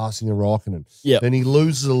DRS, they're passing a Raikkonen. Then he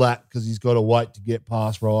loses a lap because he's got to wait to get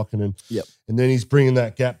past Raikkonen. And then he's bringing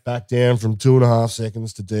that gap back down from 2.5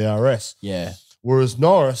 seconds to DRS. Yeah. Whereas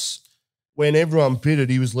Norris, when everyone pitted,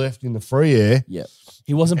 he was left in the free air.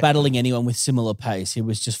 He wasn't battling anyone with similar pace. He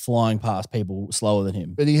was just flying past people slower than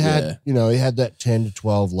him. But he had, he had that 10 to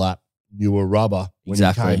 12 lap newer rubber when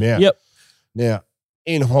he came out. Now,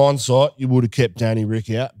 in hindsight, you would have kept Danny Rick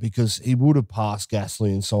out because he would have passed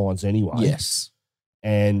Gasly and Sainz anyway. Yes.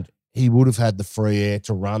 And he would have had the free air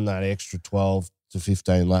to run that extra 12 to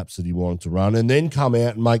 15 laps that he wanted to run and then come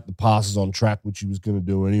out and make the passes on track, which he was going to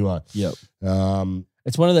do anyway.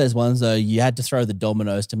 It's one of those ones, though, you had to throw the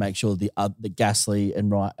dominoes to make sure the Gasly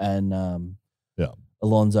and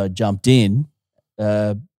Alonso jumped in.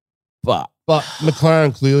 But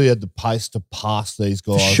McLaren clearly had the pace to pass these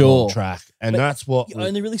guys on track. And that's what... You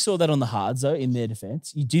only really saw that on the hards, though, in their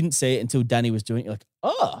defense. You didn't see it until Danny was doing it. You're like,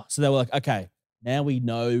 oh. So they were like, okay, now we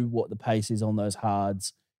know what the pace is on those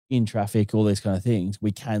hards, in traffic, all these kind of things.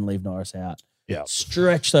 We can leave Norris out.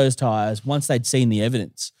 Stretch those tyres once they'd seen the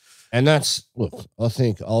evidence. And that's... Look, I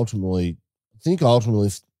think ultimately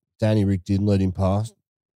if Danny Rick didn't let him pass,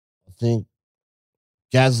 I think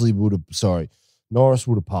Norris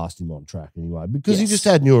would have passed him on track anyway because he just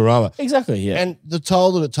had newer rubber. Exactly, yeah. And the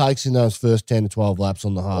toll that it takes in those first 10 to 12 laps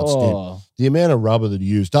on the hard stint, the amount of rubber that he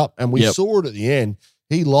used up, and we saw it at the end,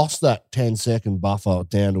 he lost that 10-second buffer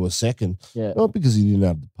down to a second, not because he didn't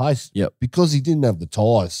have the pace, because he didn't have the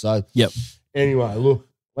tyres. So, anyway, look,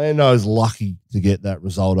 Lando's lucky to get that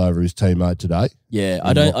result over his teammate today. Yeah,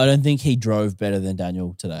 I don't think he drove better than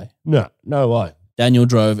Daniel today. No way. Daniel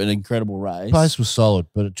drove an incredible race. Pace was solid,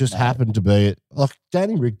 but it just happened to be like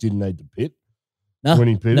Danny Rick didn't need to pit when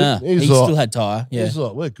he pitted. He still had tyre. Yeah, he's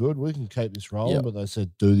like, we're good, we can keep this rolling. But they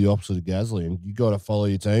said do the opposite of Gasly, and you got to follow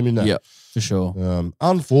your team in that. Yeah, for sure.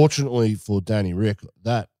 Unfortunately for Danny Rick,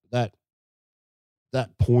 that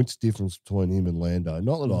points difference between him and Lando.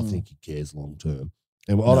 Not that I think he cares long term,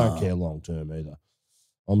 and I don't care long term either.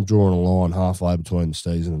 I'm drawing a line halfway between the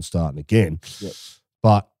season and starting again.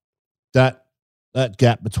 But that that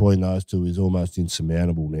gap between those two is almost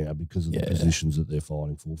insurmountable now because of the positions that they're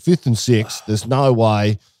fighting for. 5th and 6th, there's no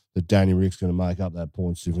way that Danny Rick's going to make up that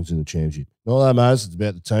points difference in the championship. Not that matters. It's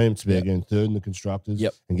about the team. It's about getting third in the constructors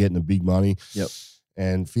and getting the big money.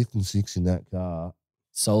 And 5th and 6th in that car.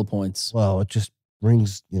 Solid points. Well, it just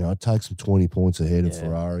brings, it takes them 20 points ahead of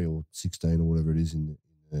Ferrari or 16 or whatever it is in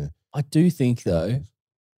there. I do think, though,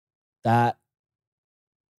 that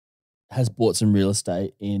has bought some real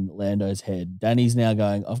estate in Lando's head. Danny's now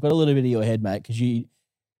going, I've got a little bit of your head, mate, because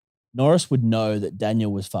Norris would know that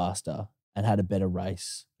Daniel was faster and had a better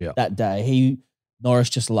race that day. Norris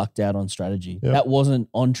just lucked out on strategy. That wasn't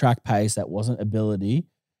on-track pace. That wasn't ability.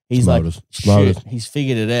 He's shit, he's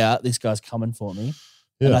figured it out. This guy's coming for me.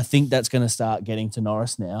 And I think that's going to start getting to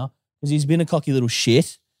Norris now because he's been a cocky little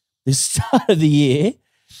shit this start of the year.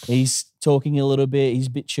 He's talking a little bit. He's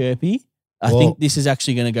a bit chirpy. I think this is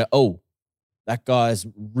actually going to go, oh, that guy's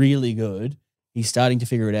really good. He's starting to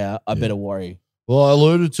figure it out. I better worry. Well, I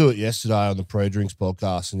alluded to it yesterday on the Pre-Drinks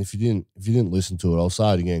podcast, and if you didn't listen to it, I'll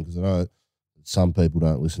say it again because I know some people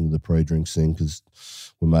don't listen to the Pre-Drinks thing because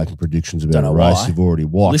we're making predictions about a race you've already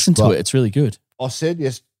watched. Listen to it. It's really good. I said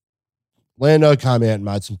Lando came out and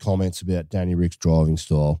made some comments about Danny Rick's driving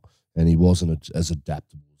style, and he wasn't as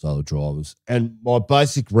adaptable as other drivers. And my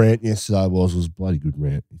basic rant yesterday was a bloody good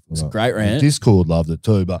rant. It's a great rant. Discord loved it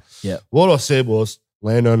too. But what I said was,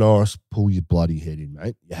 Lando Norris, pull your bloody head in,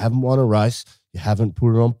 mate. You haven't won a race. You haven't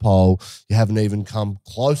put it on pole. You haven't even come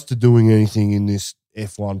close to doing anything in this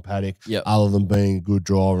F1 paddock other than being a good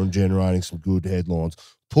driver and generating some good headlines.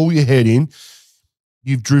 Pull your head in.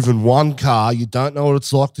 You've driven one car. You don't know what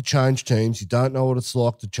it's like to change teams. You don't know what it's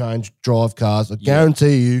like to drive cars. I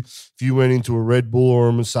guarantee you, if you went into a Red Bull or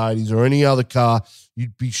a Mercedes or any other car,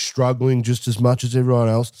 you'd be struggling just as much as everyone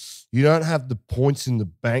else. You don't have the points in the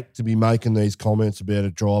bank to be making these comments about a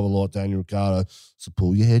driver like Daniel Ricciardo. So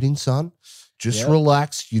pull your head in, son. Just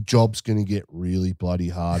relax. Your job's going to get really bloody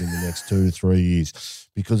hard in the next 2 to 3 years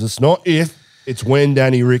because it's not if, it's when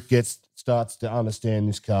Danny Rick starts to understand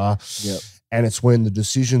this car. And it's when the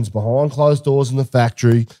decisions behind closed doors in the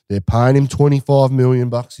factory, they're paying him $25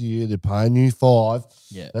 million a year. They're paying you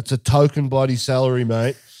 $5 million. That's a token bloody salary,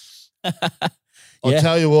 mate. I'll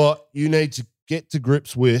tell you what, you need to get to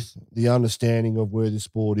grips with the understanding of where the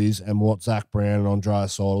sport is and what Zach Brown and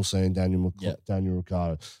Andreas Seidel see in Daniel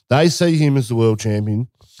Ricciardo. They see him as the world champion.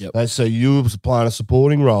 They see you as playing a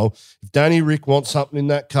supporting role. If Danny Rick wants something in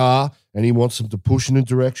that car and he wants them to push in a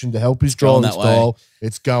direction to help his driving style,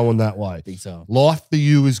 it's going that way. Big time. Life for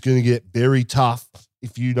you is going to get very tough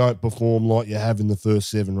if you don't perform like you have in the first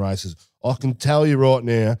 7 races. I can tell you right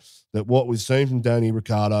now that what we've seen from Danny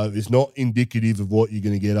Ricciardo is not indicative of what you're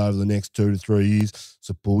going to get over the next 2 to 3 years.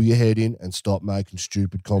 So pull your head in and stop making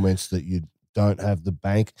stupid comments that you don't have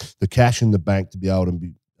the cash in the bank to be able to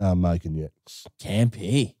be making yet. Can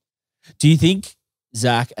be. Do you think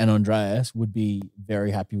Zach and Andreas would be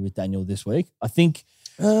very happy with Daniel this week? I think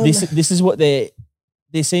this is what they're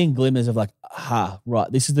seeing glimmers of, like,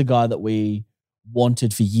 right, this is the guy that we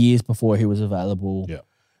wanted for years before he was available.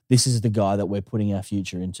 This is the guy that we're putting our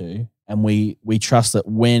future into. And we trust that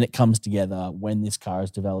when it comes together, when this car is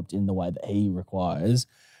developed in the way that he requires,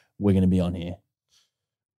 we're going to be on here.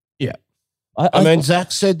 I mean,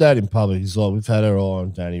 Zach said that in public. He's like, we've had our eye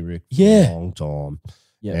on Danny Rick for a long time.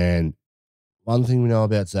 And one thing we know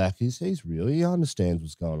about Zach is he understands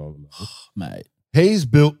what's going on. Mate. He's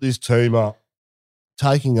built this team up,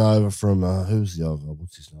 taking over from, who's the other guy?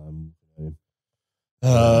 What's his name?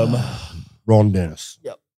 Ron Dennis.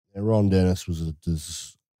 And Ron Dennis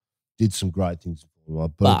did some great things for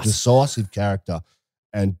him, but a decisive character.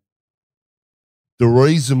 And the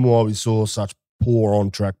reason why we saw such poor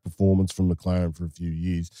on-track performance from McLaren for a few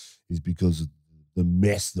years is because of the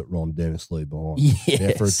mess that Ron Dennis left behind.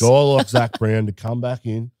 Now, for a guy like Zach Brown to come back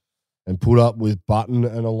in and put up with Button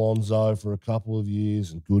and Alonso for a couple of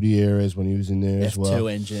years and Gutierrez when he was in there as well.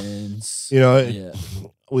 F2 engines.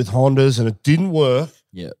 With Hondas, and it didn't work.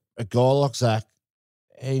 A guy like Zach,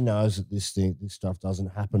 he knows that this stuff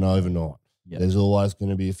doesn't happen overnight. There's always going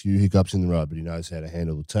to be a few hiccups in the road, but he knows how to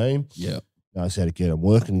handle the team. Knows how to get them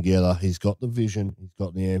working together. He's got the vision. He's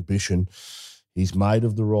got the ambition. He's made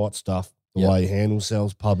of the right stuff, the way he handles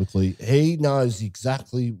himself publicly. He knows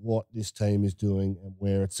exactly what this team is doing and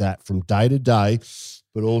where it's at from day to day,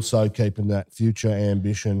 but also keeping that future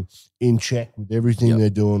ambition in check with everything they're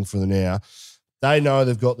doing for the now. They know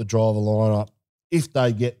they've got the driver lineup. If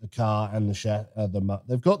they get the car and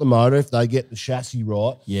they've got the motor. If they get the chassis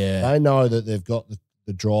right, they know that they've got the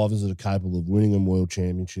drivers that are capable of winning a world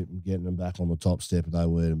championship and getting them back on the top step and they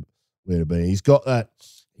where to be. He's got that.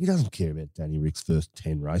 He doesn't care about Danny Rick's first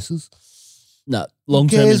 10 races. No, Who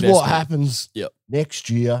long-term cares investment. what happens Yep. next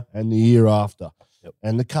year and the year after? Yep.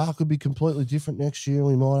 And the car could be completely different next year.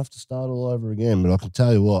 We might have to start all over again. But I can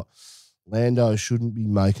tell you what, Lando shouldn't be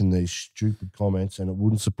making these stupid comments, and it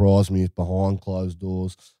wouldn't surprise me if behind closed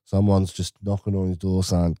doors someone's just knocking on his door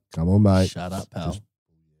saying, "Come on, mate." Shut up, pal.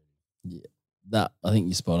 That I think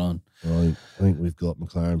you're spot on. I think we've got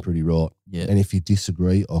McLaren pretty right. Yeah. And if you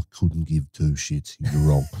disagree, I couldn't give two shits. You're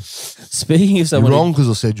wrong. Speaking of You're someone, wrong because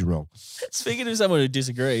I said you're wrong. speaking of someone who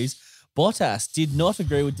disagrees, Bottas did not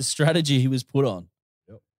agree with the strategy he was put on.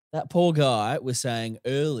 Yep. That poor guy was saying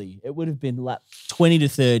early, it would have been lap 20 to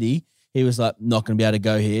 30. He was like, not going to be able to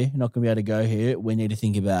go here, not going to be able to go here. We need to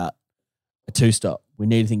think about a two-stop. We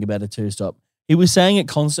need to think about a two-stop. He was saying it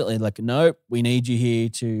constantly, like, nope, we need you here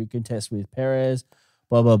to contest with Perez,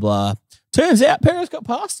 blah, blah, blah. Turns out Perez got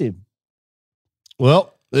past him.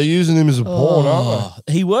 Well, they're using him as a pawn, aren't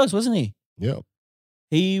He was, wasn't he? they? Yeah.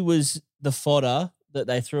 He was the fodder that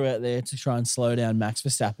they threw out there to try and slow down Max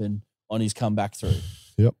Verstappen on his comeback through.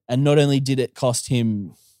 Yep. And not only did it cost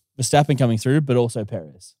him Verstappen coming through, but also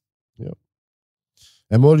Perez. Yep.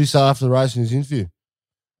 And what did he say after the race in his interview?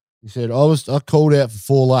 He said, I called out for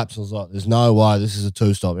 4 laps. I was like, there's no way this is a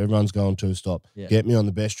two-stop. Everyone's going two-stop. Yeah. Get me on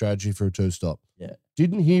the best strategy for a two-stop. Yeah.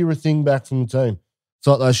 Didn't hear a thing back from the team. It's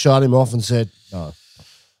like they shut him off and said, no.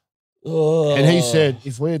 Oh. And he said,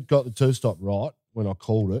 if we had got the two-stop right when I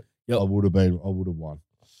called it, Yep. I would have won.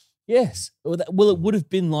 Yes. Well, it would have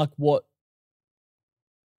been like what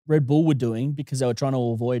Red Bull were doing because they were trying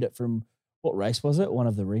to avoid it from, what race was it? One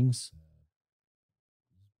of the rings.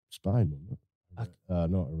 Spain, wasn't it?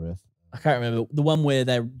 Not Ereth. I can't remember. The one where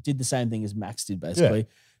they did the same thing as Max did, basically.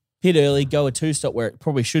 Pit early, go a two-stop where it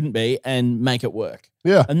probably shouldn't be and make it work.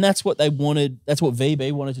 Yeah. And that's what they wanted. That's what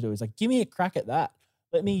VB wanted to do. Is like, give me a crack at that.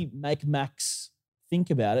 Let me make Max think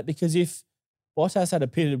about it. Because if Bottas had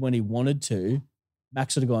pitted when he wanted to,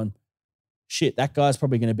 Max would have gone, shit, that guy's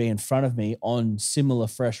probably going to be in front of me on similar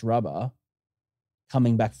fresh rubber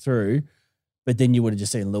coming back through. But then you would have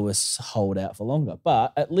just seen Lewis hold out for longer.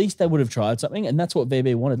 But at least they would have tried something. And that's what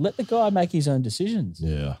VB wanted. Let the guy make his own decisions.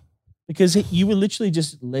 Yeah. Because you were literally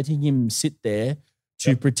just letting him sit there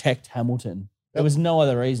to protect Hamilton. There was no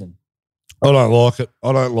other reason. I don't like it.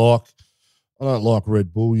 I don't like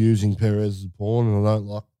Red Bull using Perez as a pawn, and I don't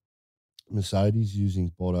like Mercedes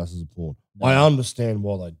using Bottas as a pawn. No. I understand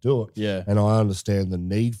why they do it, Yeah. and I understand the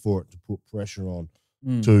need for it to put pressure on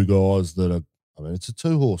two guys that are. I mean, it's a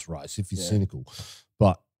 2-horse race if you're cynical,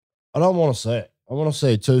 but I don't want to see it. I want to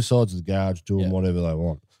see two sides of the garage doing whatever they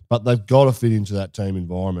want, but they've got to fit into that team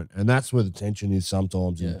environment, and that's where the tension is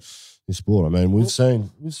sometimes in sport. I mean, we've seen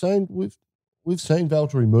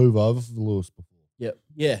Valtteri move over for Lewis before. Yep.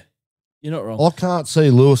 Yeah. You're not wrong. I can't see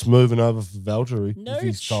Lewis moving over for Valtteri No if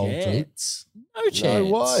he's told to. chance. No chance. No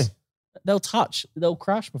way. They'll touch. They'll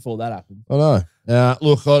crash before that happens. I know.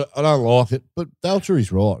 Look, I don't like it, but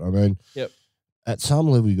Valtteri's right. I mean, at some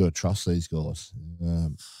level, you got to trust these guys. I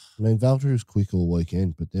mean, Valtteri was quick all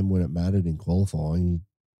weekend, but then when it mattered in qualifying,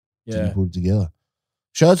 he didn't put it together.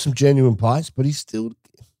 Showed some genuine pace, but he's still.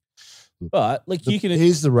 But like you can.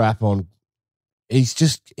 Here's the wrap on. He's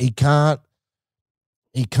just he can't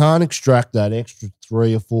extract that extra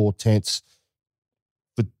 3 or 4 tenths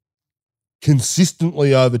for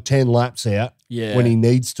consistently over 10 laps out when he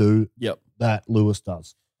needs to. Yep. That Lewis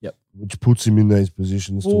does. Yep. Which puts him in these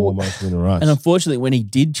positions to almost win a race. And unfortunately, when he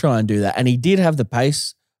did try and do that, and he did have the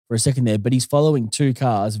pace for a second there, but he's following 2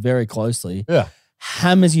 cars very closely. Yeah.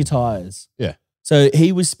 Hammers your tires. Yeah. So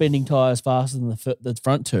he was spending tires faster than the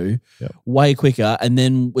front 2, way quicker, and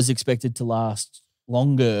then was expected to last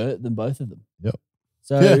longer than both of them. Yep.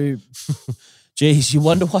 So, geez, you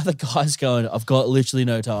wonder why the guy's going, I've got literally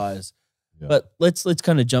no tires. Yeah. But let's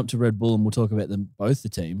kind of jump to Red Bull and we'll talk about them, both the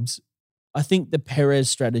teams. I think the Perez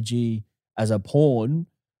strategy as a pawn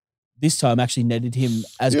this time actually netted him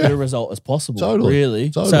as good a result as possible. Totally. Really.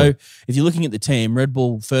 Totally. So if you're looking at the team, Red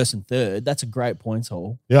Bull 1st and 3rd, that's a great points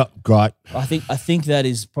haul. Yeah, great. I think that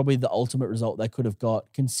is probably the ultimate result they could have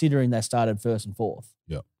got, considering they started 1st and 4th.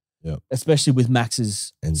 Yeah. Especially with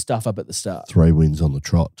Max's And stuff up at the start. 3 wins on the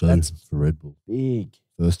trot too That's for Red Bull. Big.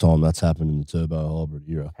 First time that's happened in the turbo hybrid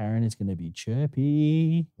era. Aaron is going to be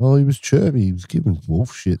chirpy. Well, he was chirpy. He was giving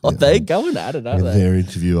Wolf shit. Oh, they're going at it, aren't in they? their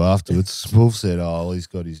interview afterwards. Wolf said, he's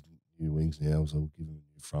got his new wings now, so we'll give him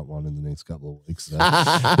a new front one in the next couple of weeks. So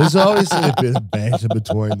there's obviously a bit of banter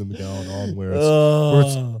between them going on where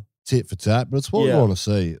it's tit for tat, but it's what we want to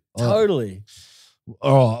see. Totally.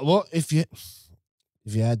 All right. Well, if you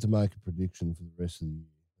had to make a prediction for the rest of the year,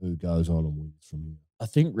 who goes on and wins from here? I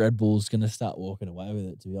think Red Bull's going to start walking away with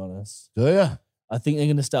it, to be honest. Do you? I think they're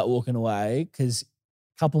going to start walking away because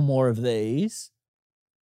couple more of these,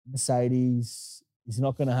 Mercedes is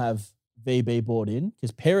not going to have VB bought in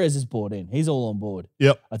because Perez is bought in. He's all on board.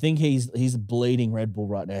 Yep. I think he's bleeding Red Bull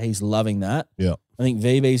right now. He's loving that. Yep. I think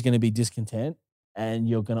VB is going to be discontent, and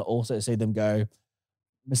you're going to also see them go.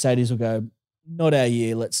 Mercedes will go, not our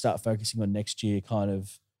year. Let's start focusing on next year kind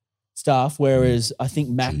of stuff. Whereas I think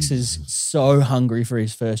Max is so hungry for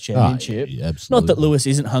his first championship. Yeah, absolutely. Not that Lewis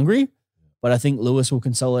isn't hungry, but I think Lewis will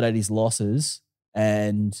consolidate his losses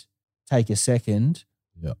and take a second.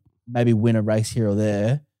 Yep. Maybe win a race here or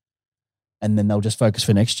there, and then they'll just focus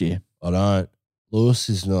for next year. I don't. Lewis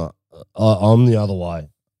is not. I'm the other way.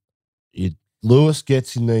 Lewis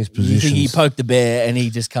gets in these positions. You think he poked the bear and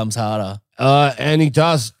he just comes harder. And he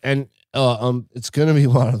does. And it's going to be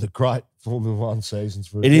one of the great Formula One seasons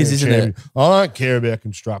for it is, isn't it? I don't care about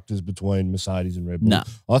constructors between Mercedes and Red Bull. No.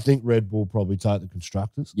 I think Red Bull probably take the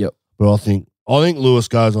constructors. Yep. But I think Lewis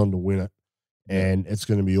goes on to win it, and it's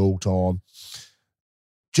going to be all time.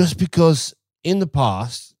 Just because in the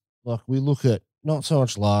past, like we look at not so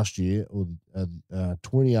much last year or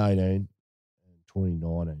 2018 and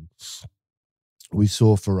 2019, we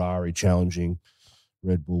saw Ferrari challenging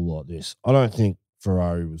Red Bull like this. I don't think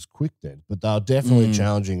Ferrari was quick then, but they were definitely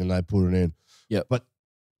challenging and they put it in. Yep. But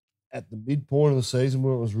at the midpoint of the season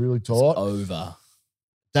where it was really tight, It's over.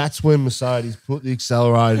 that's when Mercedes put the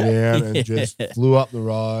accelerator down and just flew up the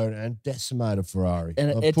road and decimated Ferrari.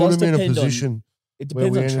 And They it put does them in a depend on- position. It where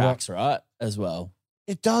depends we on ended tracks, right? As well.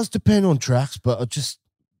 It does depend on tracks, but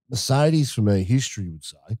Mercedes, for me, history would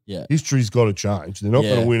say. Yeah. History's got to change. They're not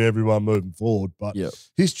going Yeah. to win everyone moving forward, but Yep.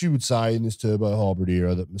 history would say in this turbo hybrid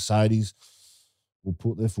era that Mercedes will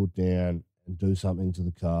put their foot down and do something to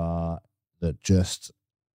the car that just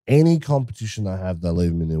any competition they have, they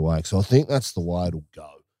leave them in their wake. So I think that's the way it'll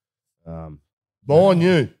go. Mind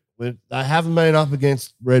you, they haven't been up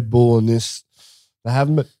against Red Bull in this. They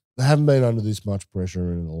haven't been under this much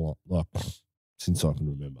pressure in a lot, like since I can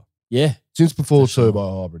remember. Yeah. Since before For sure.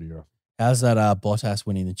 turbo hybrid era. How's that Bottas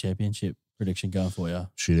winning the championship prediction going for you?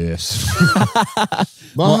 Shit ass.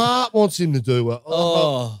 My heart wants him to do well.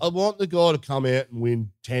 Oh. I want the guy to come out and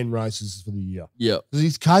win 10 races for the year Yep. because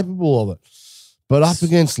he's capable of it. But up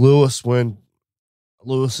against Lewis, when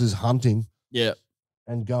Lewis is hunting Yep.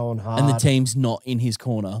 and going hard, And the team's not in his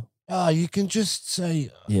corner. you can just see.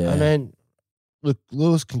 Yeah. I mean, look,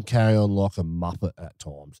 Lewis can carry on like a muppet at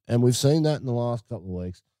times, and we've seen that in the last couple of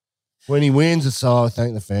weeks. When he wins, it's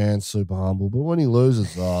thank the fans, super humble. But when he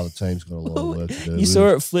loses, the team's got a lot of work to do. You saw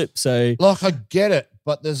it flip, so Like, I get it,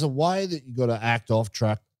 but there's a way that you got to act off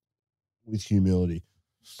track with humility.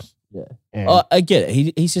 Yeah. And I get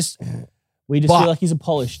it. He's just we just But- feel like he's a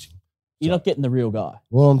polished. You're not getting the real guy.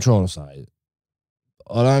 what I'm trying to say,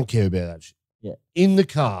 I don't care about that shit. Yeah. In the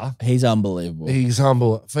car, He's unbelievable. he's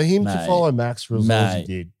humble. For him to Mate. follow Max for as long as he Mate.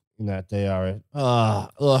 did in that DRS,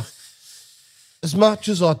 look, as much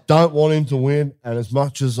as I don't want him to win and as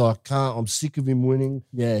much as I'm sick of him winning,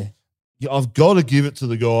 yeah. I've got to give it to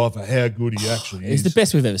the guy for how good he actually He's is. the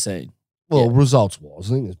best we've ever seen. Well, Yeah.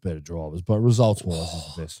 results-wise, I think there's better drivers, but results-wise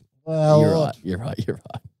is the best. Well, You're right.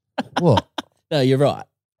 What? No, you're right.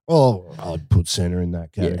 Oh, I'd put Senna in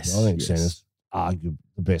that category. Yes, I think yes. Senna's arguably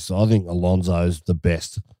the best. I think Alonso's the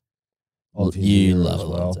best. Of his You era love as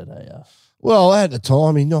well. Alonso, don't you? Well, at the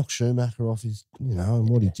time, he knocked Schumacher off his, and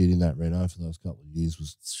what he did in that Renault for those couple of years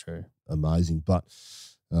was It's true. amazing. But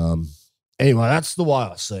anyway, that's the way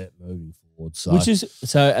I see it moving forward. So, Which is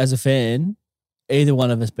so as a fan, either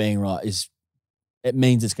one of us being right it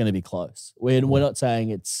means it's going to be close. We're not saying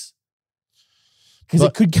it's because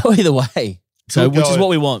it could go either way. So Could go which is what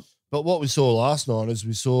we want. but what we saw last night is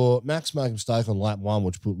we saw Max make a mistake on lap 1,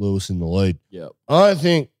 which put Lewis in the lead. Yeah. I don't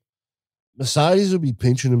think Mercedes will be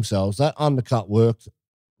pinching themselves. That undercut worked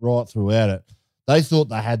right throughout it. They thought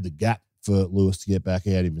they had the gap for Lewis to get back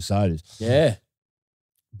out in Mercedes. Yeah.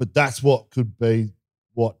 But that's what could be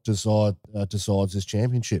what decides this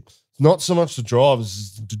championship. It's not so much the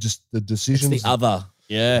drivers, it's just the It's decisions. the other.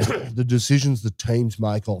 Yeah. The decisions the teams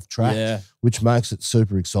make off track, Yeah. which makes it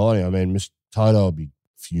super exciting. I mean, Mr. Toto will be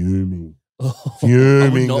fuming. I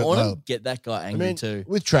Fuming would not that want they'll- to get that guy I angry mean, too.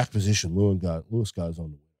 with track position, Lewis goes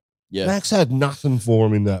on. Yeah. Max had nothing for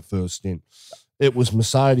him in that first stint. It was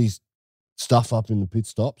Mercedes stuff up in the pit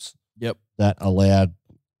stops Yep. that allowed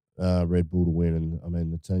Red Bull to win. And I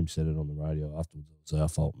mean, the team said it on the radio afterwards. It was our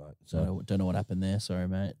fault, mate. So, Don't know what happened there. Sorry,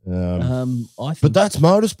 mate. I think but that's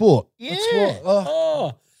motorsport. yeah. That's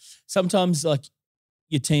what, Sometimes like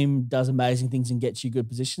your team does amazing things and gets you good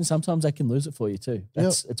positions. Sometimes they can lose it for you too.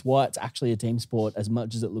 It's why it's actually a team sport as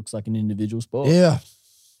much as it looks like an individual sport. yeah.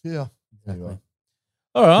 Exactly. Anyway.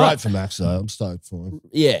 All right. Great for Max, though. I'm stoked for him.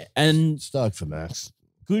 Yeah. And Stoked for Max.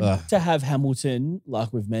 good to have Hamilton,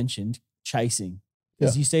 like we've mentioned, chasing.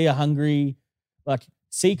 Because you see a hungry, like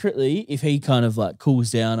secretly, if he kind of like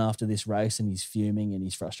cools down after this race and he's fuming and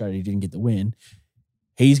he's frustrated he didn't get the win,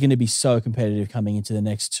 he's going to be so competitive coming into the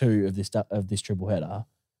next two of this triple header.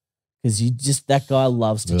 Because that guy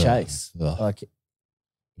loves to chase. Like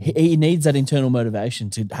he needs that internal motivation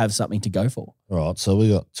to have something to go for. All right, so we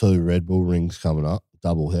got 2 Red Bull rings coming up,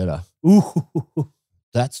 double header. Ooh.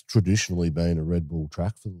 That's traditionally been a Red Bull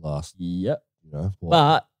track for the last. Yep. You know,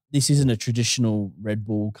 but this isn't a traditional Red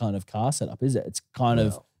Bull kind of car setup, is it? It's kind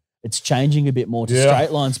of it's changing a bit more to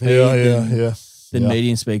straight line speed than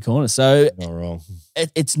medium speed corners. So not wrong.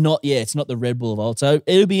 It's not the Red Bull of old. So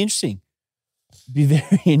it'll be interesting. Be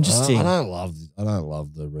very interesting. I don't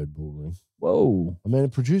love the Red Bull ring. Whoa. I mean,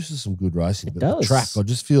 it produces some good racing, but does. the track, I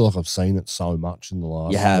just feel like I've seen it so much in the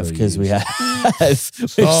last. You have, because we have. We've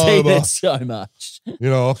seen it so much. You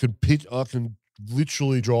know, I can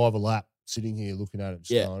literally drive a lap sitting here looking at it,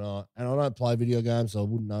 just going, oh, and I don't play video games, so I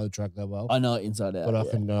wouldn't know the track that well. I know it inside out. But I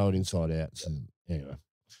can know it inside out. So anyway.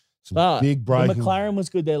 But big breaking. The McLaren was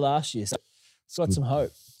good there last year, so it's got some hope.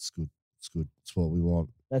 It's good. It's what we want.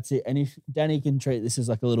 That's it. And if Danny can treat this as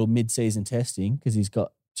like a little mid-season testing, because he's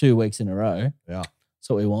got 2 weeks in a row. Yeah. That's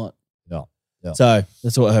what we want. Yeah. So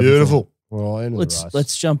that's what I hope. Beautiful. Well,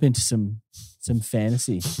 let's jump into some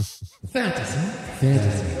fantasy.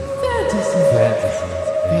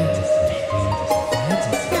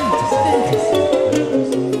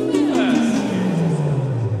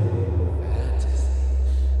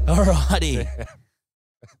 Alrighty.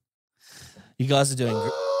 You guys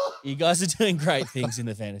are doing great things in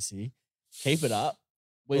the fantasy. Keep it up.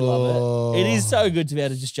 We love it. It is so good to be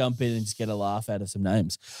able to just jump in and just get a laugh out of some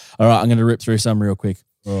names. All right, I'm going to rip through some real quick.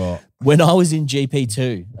 All right. When I was in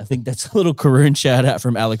GP2, I think that's a little Karoon shout out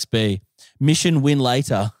from Alex B. Mission win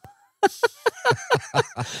later,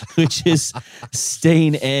 which is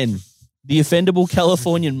Steen N. The offendable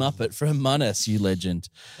Californian Muppet from Manus, you legend.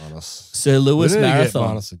 Manus. Sir Lewis Marathon.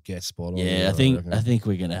 Manus a guest spot. Yeah, I think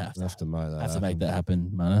we're gonna have to make that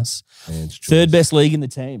happen, Manus. Third best league in the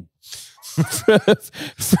team.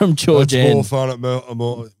 From George N. More fun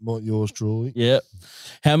at yours truly. Yep.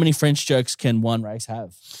 How many French jokes can one race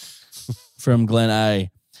have? From Glenn A.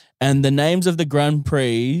 And the names of the Grand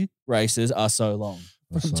Prix races are so long.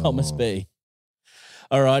 From Thomas B.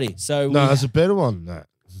 Alrighty. So there's a better one than that.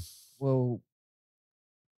 Well,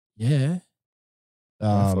 yeah.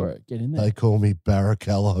 Get in there. They call me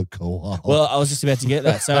Barrichello Koala. Well, I was just about to get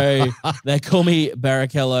that. So they call me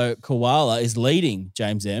Barrichello Koala is leading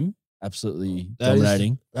James M. Absolutely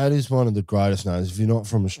dominating. That is one of the greatest names. If you're not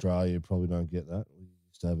from Australia, you probably don't get that. We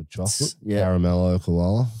used to have a chocolate. Caramello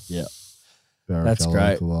Koala. Yeah. That's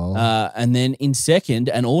great. Koala. And then in second,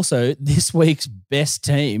 and also this week's best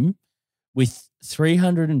team with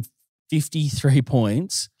 353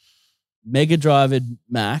 points, Mega Driver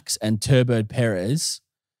Max and Turbo Perez.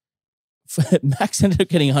 Max ended up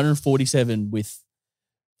getting 147 with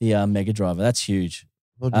the Mega Driver. That's huge.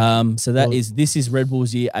 So this is Red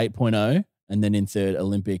Bull's year 8.0, and then in third,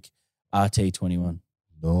 Olympic RT21.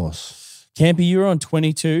 Nice. Campy, you're on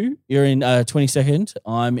 22. You're in 22nd.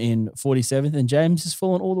 I'm in 47th, and James has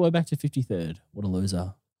fallen all the way back to 53rd. What a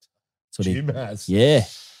loser. Jim has. Yeah,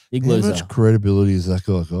 big loser. How much credibility has that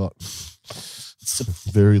guy got?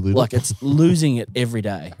 Very little. Like, it's losing it every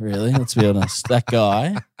day, really. Let's be honest. That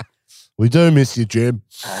guy. We do miss you, Jim.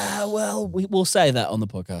 Well, we'll say that on the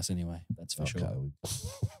podcast anyway. That's for sure.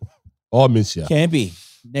 I miss you. Campy,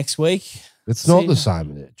 next week. It's not the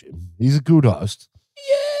same there, Jim. He's a good host.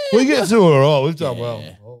 Yeah. We get through it all right. We've done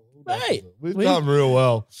well. Mate, we've done real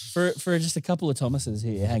well. For just a couple of Thomases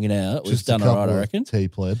here hanging out, we've done all right, I reckon. Tea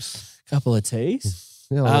plebs. Couple of teas.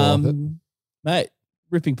 Yeah, I like it. Mate,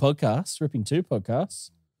 ripping two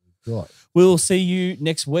podcasts. Right. We'll see you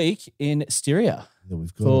next week in Styria. Yeah,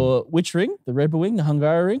 we've got for which ring? The Red Bull ring, the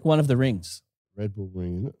Hungary ring, one of the rings. Red Bull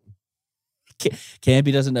ring, isn't it?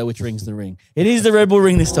 Campy doesn't know which ring's the ring. It is the Red Bull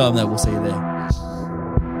ring this time, though. We'll see you there.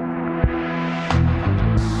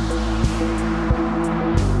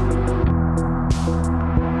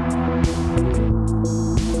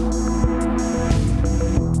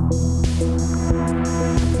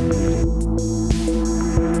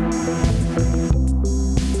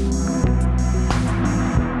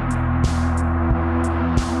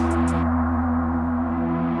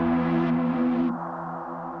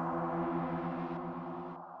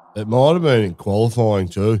 It might have been in qualifying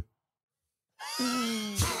too.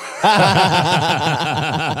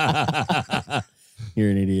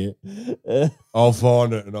 You're an idiot. I'll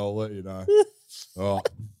find it and I'll let you know. All right.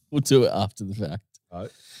 We'll do it after the fact.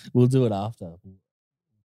 Right. We'll do it after.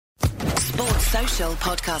 Sports Social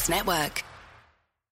Podcast Network.